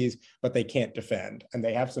threes, but they can't defend. And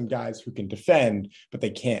they have some guys who can defend, but they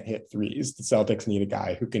can't hit threes. The Celtics need a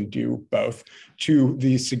guy who can do both. To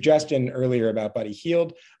the suggestion earlier about Buddy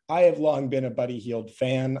Hield, I have long been a Buddy Hield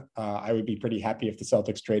fan. I would be pretty happy if the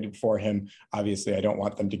Celtics traded for him. Obviously, I don't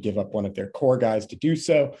want them to give up one of their core guys to do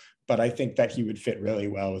so, but I think that he would fit really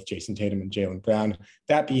well with Jason Tatum and Jaylen Brown.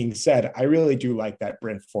 That being said, I really do like that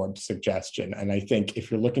Bryn Forbes suggestion. And I think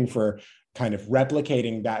if you're looking for kind of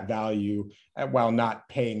replicating that value while not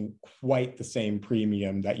paying quite the same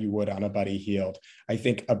premium that you would on a Buddy Hield, I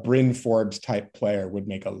think a Bryn Forbes type player would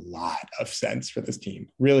make a lot of sense for this team.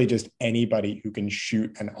 Really just anybody who can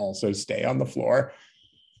shoot and also stay on the floor.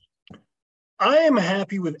 I am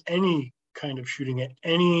happy with any kind of shooting at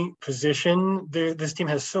any position. This team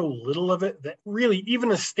has so little of it that really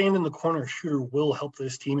even a stand in the corner shooter will help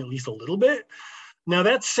this team at least a little bit. Now,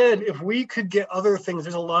 that said, if we could get other things,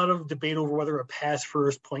 there's a lot of debate over whether a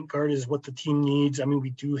pass-first point guard is what the team needs. I mean,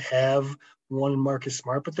 we do have one in Marcus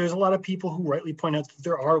Smart, but there's a lot of people who rightly point out that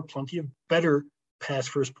there are plenty of better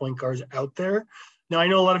pass-first point guards out there. Now, I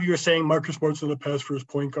know a lot of you are saying Marcus Smart's not a pass-first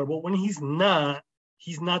point guard. Well, when he's not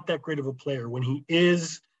that great of a player. When he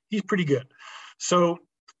is, he's pretty good. So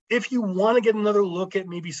if you want to get another look at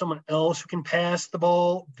maybe someone else who can pass the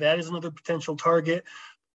ball, that is another potential target.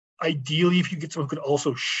 Ideally, if you get someone who could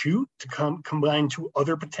also shoot to combine two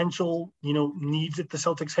other potential, needs that the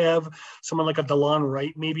Celtics have, someone like a DeLon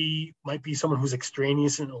Wright maybe might be someone who's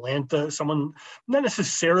extraneous in Atlanta, someone, not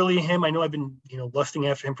necessarily him. I know I've been, lusting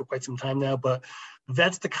after him for quite some time now, but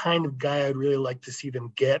that's the kind of guy I'd really like to see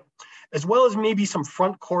them get, as well as maybe some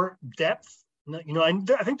front court depth.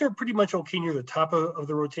 I think they're pretty much okay near the top of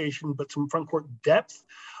the rotation, but some front court depth.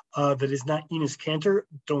 That is not Enes Kanter.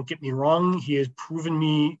 Don't get me wrong. He has proven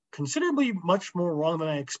me considerably much more wrong than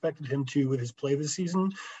I expected him to with his play this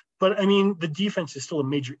season. But, I mean, the defense is still a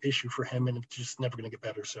major issue for him, and it's just never going to get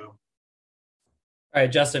better. So, all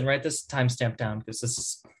right, Justin, write this timestamp down because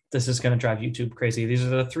this is going to drive YouTube crazy. These are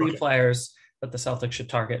the three players that the Celtics should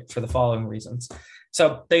target for the following reasons.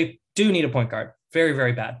 So they do need a point guard. Very,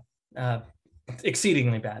 very bad.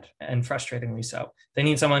 Exceedingly bad and frustratingly so. They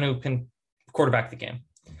need someone who can quarterback the game.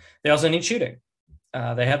 They also need shooting.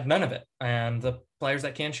 They have none of it. And the players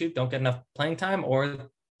that can shoot don't get enough playing time,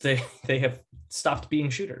 or they have stopped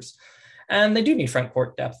being shooters. And they do need front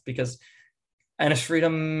court depth because Enes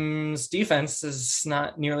Freedom's defense is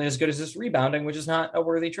not nearly as good as his rebounding, which is not a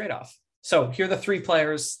worthy trade-off. So here are the 3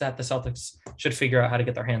 players that the Celtics should figure out how to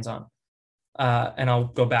get their hands on. And I'll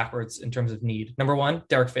go backwards in terms of need. Number 1,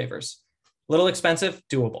 Derek Favors. Little expensive,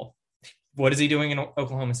 doable. What is he doing in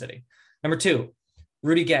Oklahoma City? Number 2,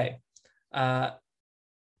 Rudy Gay. You'd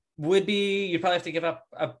probably have to give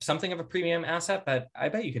up something of a premium asset, but I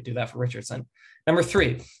bet you could do that for Richardson. Number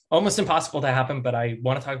 3, almost impossible to happen, but I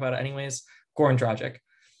want to talk about it anyways, Goran Dragic.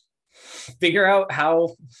 Figure out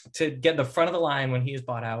how to get in the front of the line when he is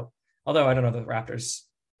bought out. Although I don't know the Raptors.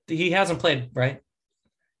 He hasn't played, right?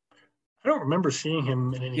 I don't remember seeing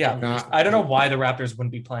him in any game. I don't know why the Raptors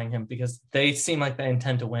wouldn't be playing him, because they seem like they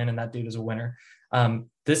intend to win, and that dude is a winner.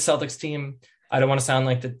 This Celtics team, I don't want to sound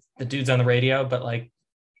like the dudes on the radio, but like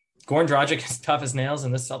Goran Dragic is tough as nails,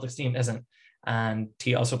 and this Celtics team isn't. And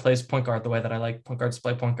he also plays point guard the way that I like point guards to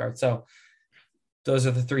play point guard. So those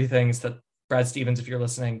are the 3 things that Brad Stevens, if you're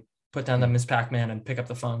listening, put down the Miss Pac-Man and pick up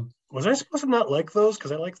the phone. Was I supposed to not like those?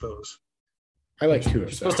 Because I like those. I like 2 of those.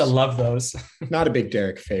 You're supposed to love those. Not a big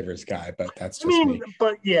Derek Favors guy, but that's just me.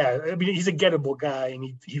 But yeah, he's a gettable guy,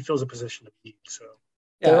 and he fills a position of need. So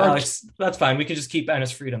yeah, Alex, that's fine. We can just keep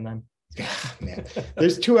Enes Freedom then. Man,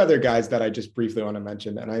 there's 2 other guys that I just briefly want to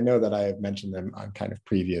mention, and I know that I have mentioned them on kind of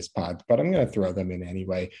previous pods, but I'm going to throw them in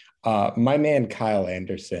anyway. My man Kyle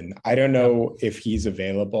Anderson, I don't know if he's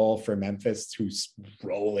available for Memphis, who's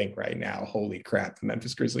rolling right now. Holy crap, the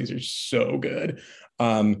Memphis Grizzlies are so good.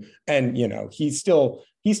 And he still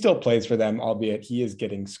plays for them, albeit he is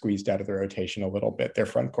getting squeezed out of the rotation a little bit. Their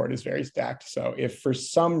front court is very stacked. So if for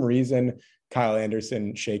some reason Kyle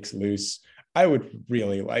Anderson shakes loose, I would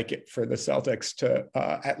really like it for the Celtics to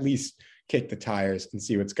at least kick the tires and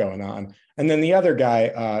see what's going on. And then the other guy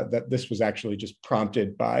that this was actually just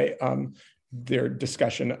prompted by their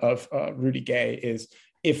discussion of Rudy Gay is,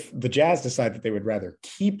 if the Jazz decide that they would rather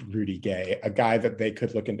keep Rudy Gay, a guy that they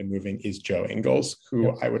could look into moving is Joe Ingles,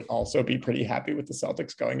 who I would also be pretty happy with the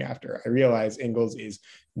Celtics going after. I realize Ingles is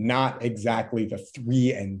not exactly the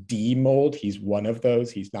 3-and-D mold. He's one of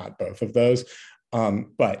those. He's not both of those.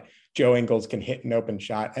 But Joe Ingles can hit an open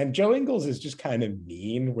shot. And Joe Ingles is just kind of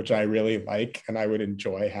mean, which I really like, and I would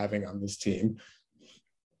enjoy having on this team.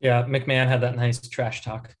 Yeah, McMahon had that nice trash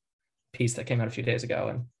talk piece that came out a few days ago,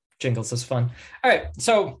 and Jingles is fun. All right,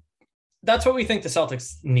 so that's what we think the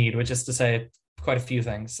Celtics need, which is to say quite a few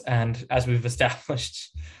things. And as we've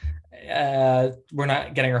established, we're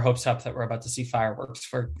not getting our hopes up that we're about to see fireworks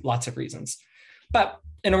for lots of reasons. But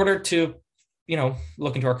in order to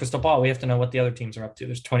look into our crystal ball, we have to know what the other teams are up to.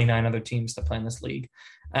 There's 29 other teams that play in this league.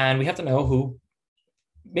 And we have to know who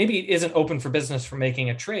maybe isn't open for business for making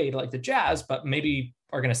a trade like the Jazz, but maybe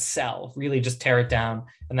are going to sell, really just tear it down.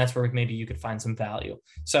 And that's where maybe you could find some value.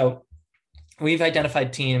 So we've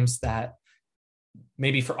identified teams that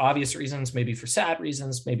maybe for obvious reasons, maybe for sad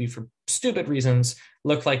reasons, maybe for stupid reasons,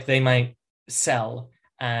 look like they might sell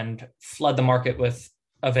and flood the market with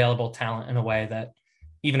available talent in a way that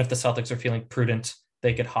even if the Celtics are feeling prudent,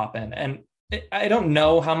 they could hop in. And I don't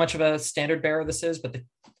know how much of a standard bearer this is, but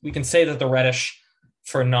we can say that the Reddish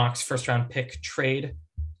for Knox first round pick trade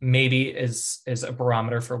maybe is a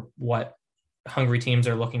barometer for what hungry teams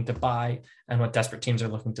are looking to buy and what desperate teams are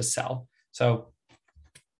looking to sell. So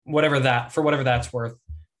whatever that's worth,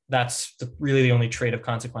 that's really the only trade of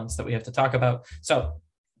consequence that we have to talk about. So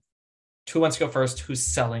who wants to go first? Who's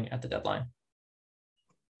selling at the deadline?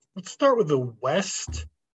 Let's start with the West.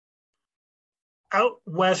 Out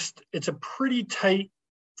West, it's a pretty tight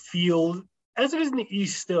field, as it is in the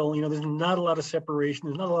East still. There's not a lot of separation.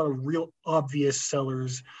 There's not a lot of real obvious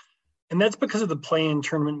sellers. And that's because of the play-in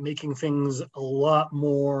tournament making things a lot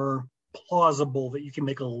more plausible that you can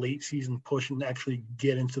make a late season push and actually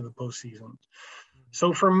get into the postseason.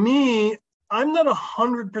 So for me, I'm not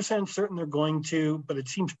 100% certain they're going to, but it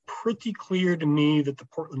seems pretty clear to me that the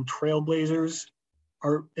Portland Trailblazers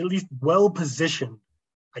are at least well positioned.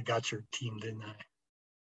 I got your team, didn't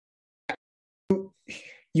I?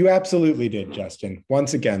 You absolutely did, Justin.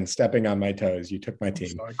 Once again, stepping on my toes. You took my team.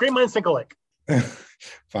 Sorry. Great minds think alike.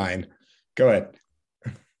 Fine. Go ahead.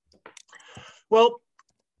 Well,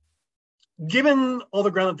 given all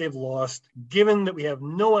the ground that they've lost, given that we have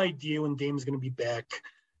no idea when Dame's going to be back,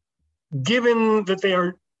 given that they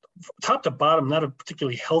are top to bottom not a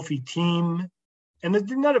particularly healthy team, and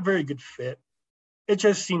they're not a very good fit, it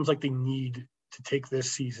just seems like they need to take this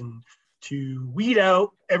season to weed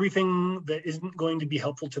out everything that isn't going to be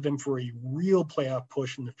helpful to them for a real playoff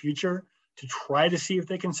push in the future, to try to see if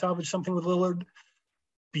they can salvage something with Lillard.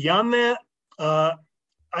 Beyond that,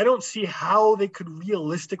 I don't see how they could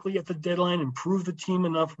realistically at the deadline improve the team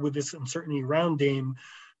enough with this uncertainty around Dame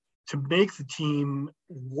to make the team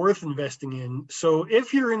worth investing in. So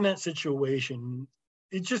if you're in that situation,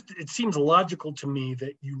 it seems logical to me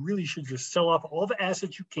that you really should just sell off all the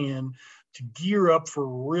assets you can to gear up for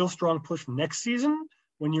a real strong push next season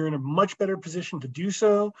when you're in a much better position to do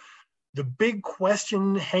so. The big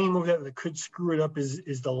question hanging over that could screw it up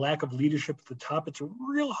is the lack of leadership at the top. It's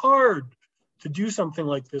real hard to do something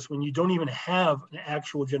like this when you don't even have an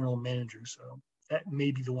actual general manager. So that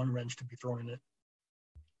may be the one wrench to be thrown in it.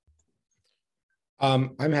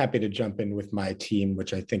 I'm happy to jump in with my team,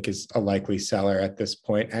 which I think is a likely seller at this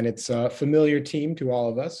point, and it's a familiar team to all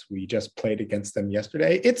of us. We just played against them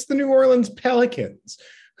yesterday. It's the New Orleans Pelicans,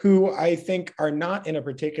 who I think are not in a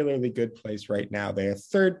particularly good place right now. They are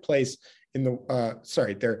third place in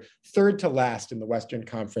the, they're third to last in the Western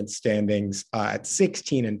Conference standings at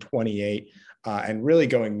 16-28 and really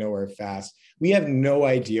going nowhere fast. We have no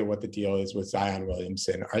idea what the deal is with Zion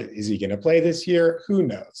Williamson. Is he going to play this year? Who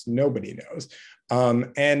knows? Nobody knows.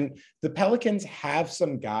 And the Pelicans have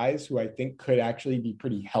some guys who I think could actually be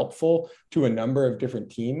pretty helpful to a number of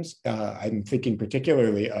different teams. I'm thinking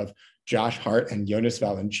particularly of Josh Hart and Jonas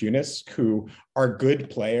Valanciunas, who are good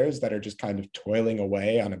players that are just kind of toiling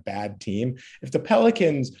away on a bad team. If the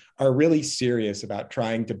Pelicans are really serious about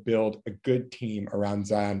trying to build a good team around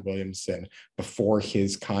Zion Williamson before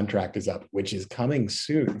his contract is up, which is coming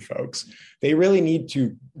soon, folks, they really need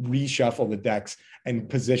to reshuffle the decks and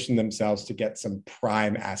position themselves to get some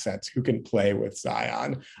prime assets who can play with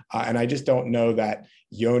Zion. And I just don't know that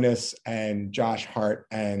Jonas and Josh Hart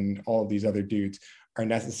and all of these other dudes are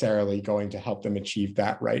necessarily going to help them achieve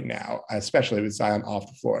that right now, especially with Zion off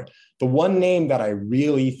the floor. The one name that I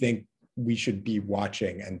really think we should be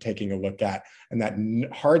watching and taking a look at, and that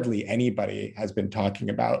hardly anybody has been talking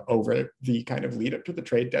about over the kind of lead up to the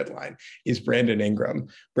trade deadline, is Brandon Ingram.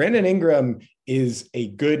 Brandon Ingram is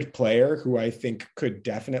a good player who I think could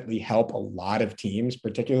definitely help a lot of teams,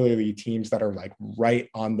 particularly teams that are like right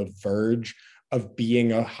on the verge of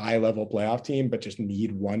being a high-level playoff team, but just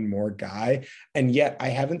need one more guy. And yet I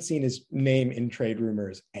haven't seen his name in trade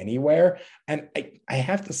rumors anywhere. And I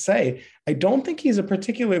have to say, I don't think he's a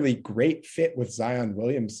particularly great fit with Zion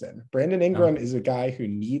Williamson. Brandon Ingram is a guy who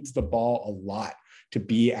needs the ball a lot to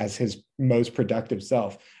be as his most productive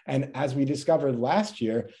self. And as we discovered last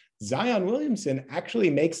year, Zion Williamson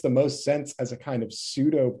actually makes the most sense as a kind of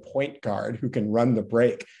pseudo point guard who can run the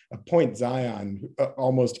break, a point Zion,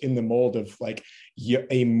 almost in the mold of like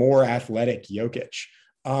a more athletic Jokic.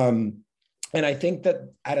 And I think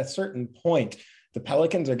that at a certain point, the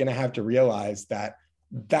Pelicans are going to have to realize that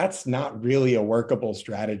that's not really a workable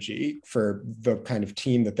strategy for the kind of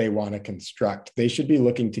team that they want to construct. They should be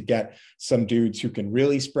looking to get some dudes who can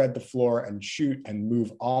really spread the floor and shoot and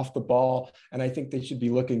move off the ball. And I think they should be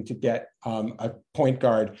looking to get a point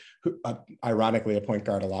guard, who, ironically, a point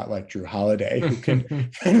guard a lot like Drew Holiday, who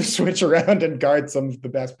can kind of switch around and guard some of the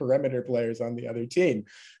best perimeter players on the other team.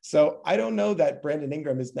 So I don't know that Brandon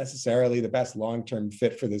Ingram is necessarily the best long-term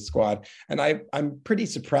fit for this squad. And I'm pretty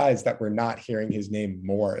surprised that we're not hearing his name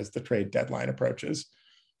more as the trade deadline approaches.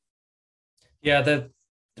 Yeah, the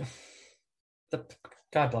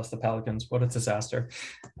God bless the Pelicans. What a disaster.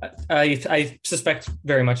 I suspect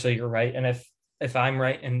very much that you're right. And if I'm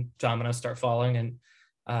right and dominoes start falling and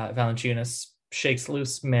Valanciunas shakes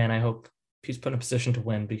loose, man, I hope he's put in a position to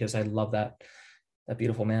win because I love that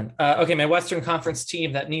beautiful man. Okay, my Western Conference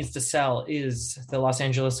team that needs to sell is the Los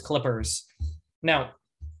Angeles Clippers. Now,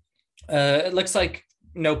 it looks like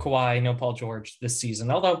no Kawhi, no Paul George this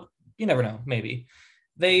season, although you never know, maybe.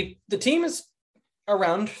 The team is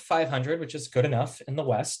around 500, which is good enough in the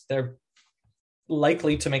West. They're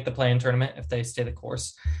likely to make the play-in tournament if they stay the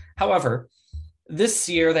course. However, this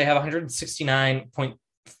year they have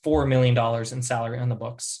 $169.4 million in salary on the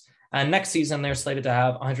books. And next season, they're slated to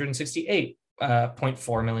have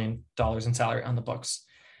 $168.4 million in salary on the books.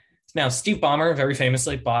 Now, Steve Ballmer very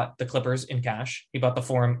famously bought the Clippers in cash. He bought the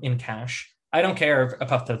Forum in cash. I don't care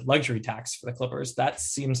about the luxury tax for the Clippers. That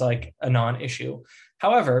seems like a non-issue.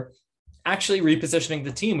 However, actually repositioning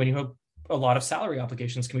the team when you have a lot of salary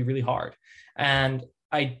obligations can be really hard. And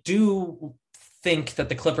I do think that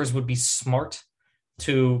the Clippers would be smart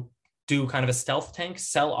to do kind of a stealth tank,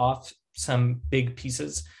 sell off some big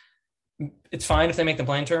pieces. It's fine if they make the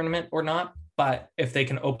play-in tournament or not, but if they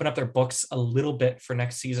can open up their books a little bit for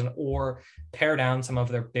next season or pare down some of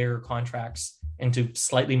their bigger contracts into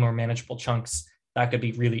slightly more manageable chunks, that could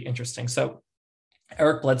be really interesting. So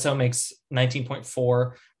Eric Bledsoe makes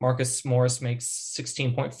 19.4. Marcus Morris makes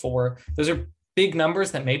 16.4. Those are big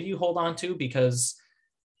numbers that maybe you hold on to because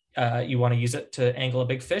you want to use it to angle a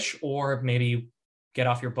big fish, or maybe you get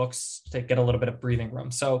off your books to get a little bit of breathing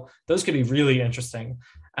room. So those could be really interesting.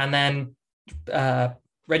 And then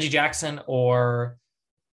Reggie Jackson, or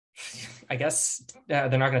I guess they're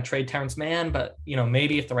not going to trade Terrence Mann, but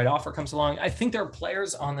maybe if the right offer comes along. I think there are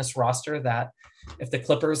players on this roster that if the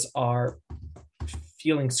Clippers are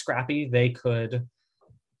feeling scrappy, they could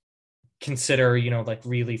consider, like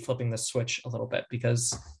really flipping the switch a little bit,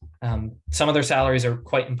 because some of their salaries are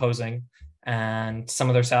quite imposing and some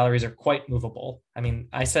of their salaries are quite movable. I mean,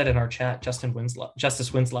 I said in our chat,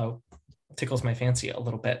 Justice Winslow tickles my fancy a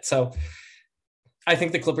little bit. So I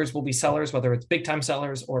think the Clippers will be sellers, whether it's big time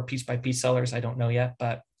sellers or piece by piece sellers. I don't know yet,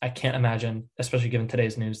 but I can't imagine, especially given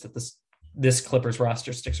today's news, that this Clippers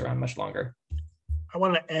roster sticks around much longer. I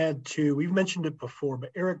want to add to, we've mentioned it before,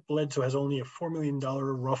 but Eric Bledsoe has only a $4 million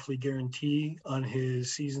roughly guarantee on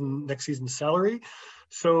his next season's salary.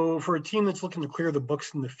 So for a team that's looking to clear the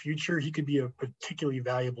books in the future, he could be a particularly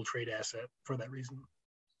valuable trade asset for that reason.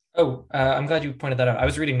 Oh, I'm glad you pointed that out. I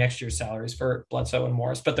was reading next year's salaries for Bledsoe and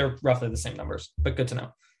Morris, but they're roughly the same numbers, but good to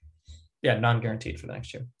know. Yeah, non-guaranteed for the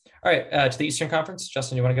next year. All right, to the Eastern Conference.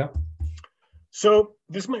 Justin, you want to go? So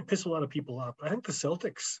this might piss a lot of people off. I think the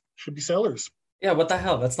Celtics should be sellers. Yeah, what the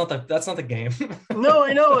hell? That's not the game. No,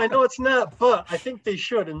 I know it's not, but I think they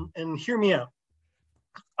should. And hear me out.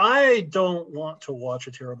 I don't want to watch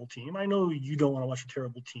a terrible team. I know you don't want to watch a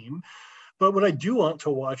terrible team, but what I do want to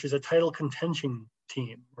watch is a title contention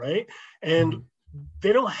team, right? And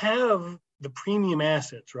they don't have the premium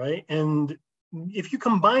assets, right? And if you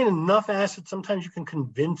combine enough assets, sometimes you can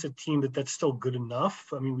convince a team that that's still good enough.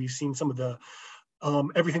 I mean, we've seen some of the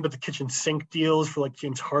everything but the kitchen sink deals for like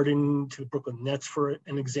James Harden to the Brooklyn Nets for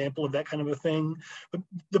an example of that kind of a thing. But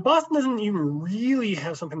the Boston doesn't even really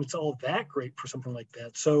have something that's all that great for something like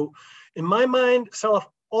that. So in my mind, sell off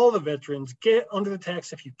all the veterans, get under the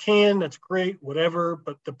tax if you can, that's great, whatever.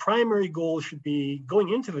 But the primary goal should be going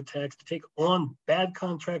into the tax to take on bad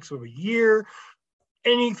contracts over a year,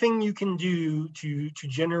 anything you can do to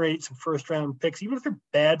generate some first round picks, even if they're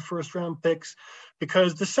bad first round picks,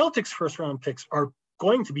 because the Celtics first round picks are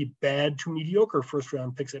going to be bad to mediocre first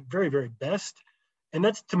round picks at very, very best. And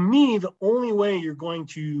that's, to me, the only way you're going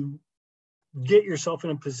to get yourself in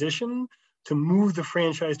a position to move the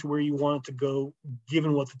franchise to where you want it to go,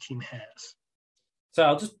 given what the team has. So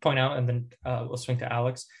I'll just point out, and then we'll swing to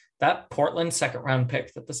Alex, that Portland second round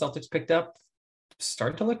pick that the Celtics picked up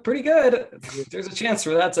started to look pretty good. There's a chance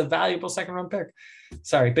for that's a valuable second round pick.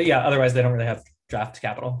 Sorry, but yeah, otherwise they don't really have draft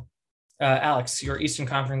capital. Alex, your Eastern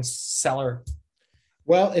Conference seller.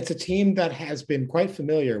 Well, it's a team that has been quite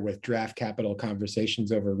familiar with draft capital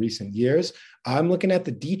conversations over recent years. I'm looking at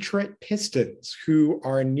the Detroit Pistons, who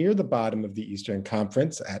are near the bottom of the Eastern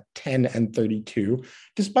Conference at 10-32,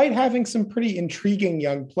 despite having some pretty intriguing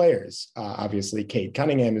young players. Obviously, Cade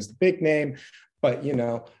Cunningham is the big name, but,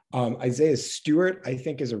 Isaiah Stewart, I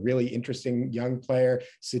think, is a really interesting young player.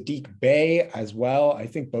 Sadiq Bey as well. I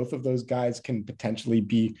think both of those guys can potentially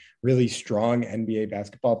be really strong NBA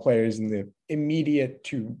basketball players in the immediate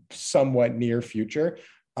to somewhat near future.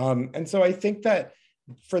 And so I think that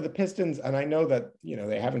for the Pistons, and I know that,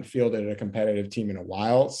 they haven't fielded a competitive team in a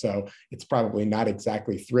while, so it's probably not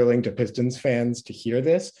exactly thrilling to Pistons fans to hear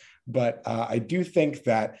this. But I do think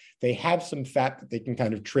that they have some fat that they can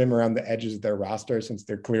kind of trim around the edges of their roster, since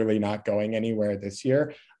they're clearly not going anywhere this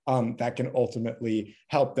year. That can ultimately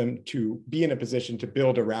help them to be in a position to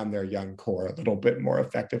build around their young core a little bit more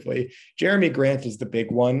effectively. Jeremy Grant is the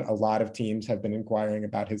big one. A lot of teams have been inquiring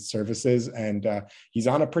about his services, and he's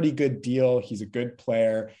on a pretty good deal. He's a good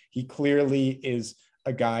player. He clearly is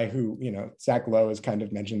a guy who, Zach Lowe has kind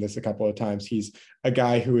of mentioned this a couple of times. He's a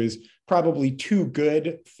guy who is probably too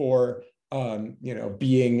good for,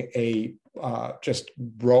 being a just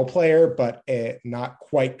role player, but not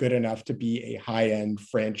quite good enough to be a high-end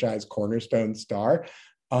franchise cornerstone star.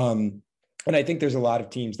 And I think there's a lot of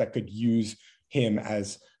teams that could use him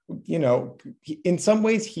as, in some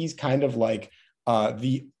ways, he's kind of like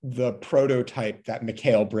the prototype that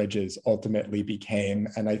Mikal Bridges ultimately became.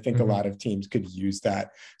 And I think a lot of teams could use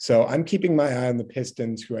that. So I'm keeping my eye on the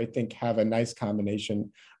Pistons, who I think have a nice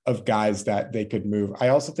combination of guys that they could move. I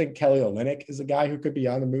also think Kelly Olynyk is a guy who could be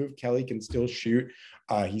on the move. Kelly can still shoot.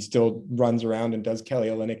 He still runs around and does Kelly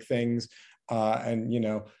Olynyk things.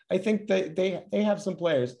 And, I think that they have some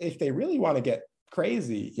players, if they really want to get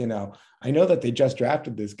crazy, I know that they just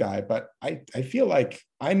drafted this guy, but I feel like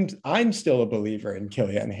I'm still a believer in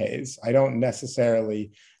Killian Hayes. I don't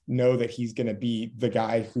necessarily know that he's going to be the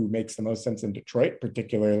guy who makes the most sense in Detroit,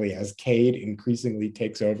 particularly as Cade increasingly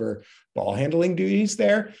takes over ball handling duties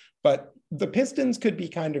there. But the Pistons could be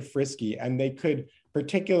kind of frisky, and they could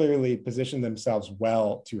particularly position themselves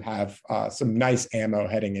well to have some nice ammo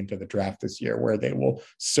heading into the draft this year, where they will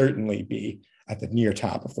certainly be at the near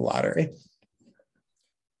top of the lottery.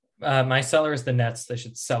 My seller is the Nets. They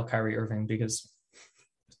should sell Kyrie Irving because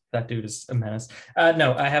that dude is a menace.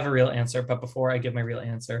 No, I have a real answer. But before I give my real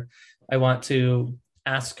answer, I want to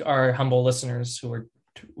ask our humble listeners who are,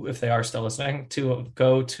 if they are still listening, to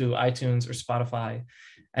go to iTunes or Spotify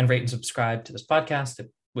and rate and subscribe to this podcast.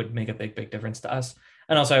 It would make a big, big difference to us.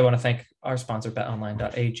 And also I want to thank our sponsor,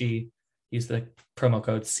 betonline.ag. Use the promo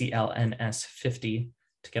code CLNS50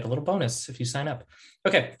 to get a little bonus if you sign up.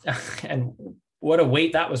 Okay. And what a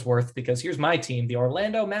wait that was worth, because here's my team, the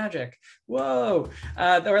Orlando Magic. Whoa.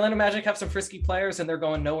 The Orlando Magic have some frisky players and they're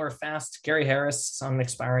going nowhere fast. Gary Harris is on an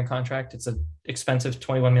expiring contract. It's an expensive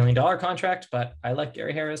 $21 million contract, but I like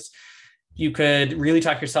Gary Harris. You could really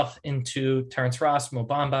talk yourself into Terrence Ross, Mo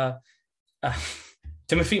Bamba.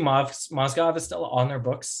 Timothy Mozgov is still on their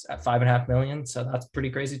books at $5.5 million. So that's pretty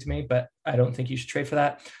crazy to me, but I don't think you should trade for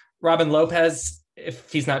that. Robin Lopez,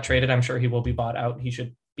 if he's not traded, I'm sure he will be bought out. He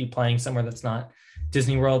should be playing somewhere that's not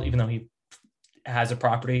Disney World, even though he has a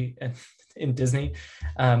property in Disney.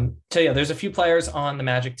 So yeah, there's a few players on the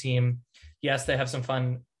Magic team. Yes, they have some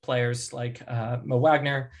fun players like Mo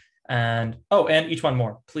Wagner and each one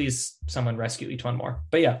more. Please, someone rescue each one more.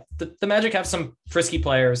 But yeah, the Magic have some frisky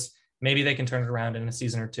players. Maybe they can turn it around in a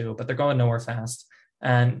season or two, but they're going nowhere fast.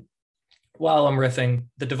 And while I'm riffing,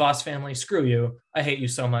 the DeVos family, screw you. I hate you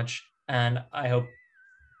so much. And I hope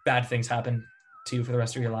bad things happen to you for the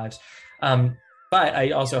rest of your lives. But I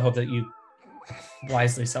also hope that you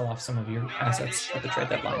wisely sell off some of your assets at the trade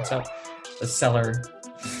deadline. So the seller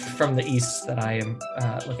from the East that I am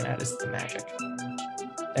looking at is the Magic.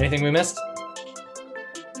 Anything we missed?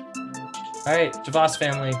 All right, DeVos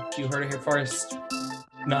family, you heard it here first.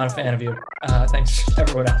 Not a fan of you. Thanks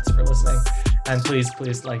everyone else for listening. And please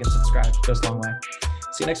like and subscribe. It goes a long way.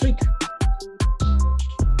 See you next week.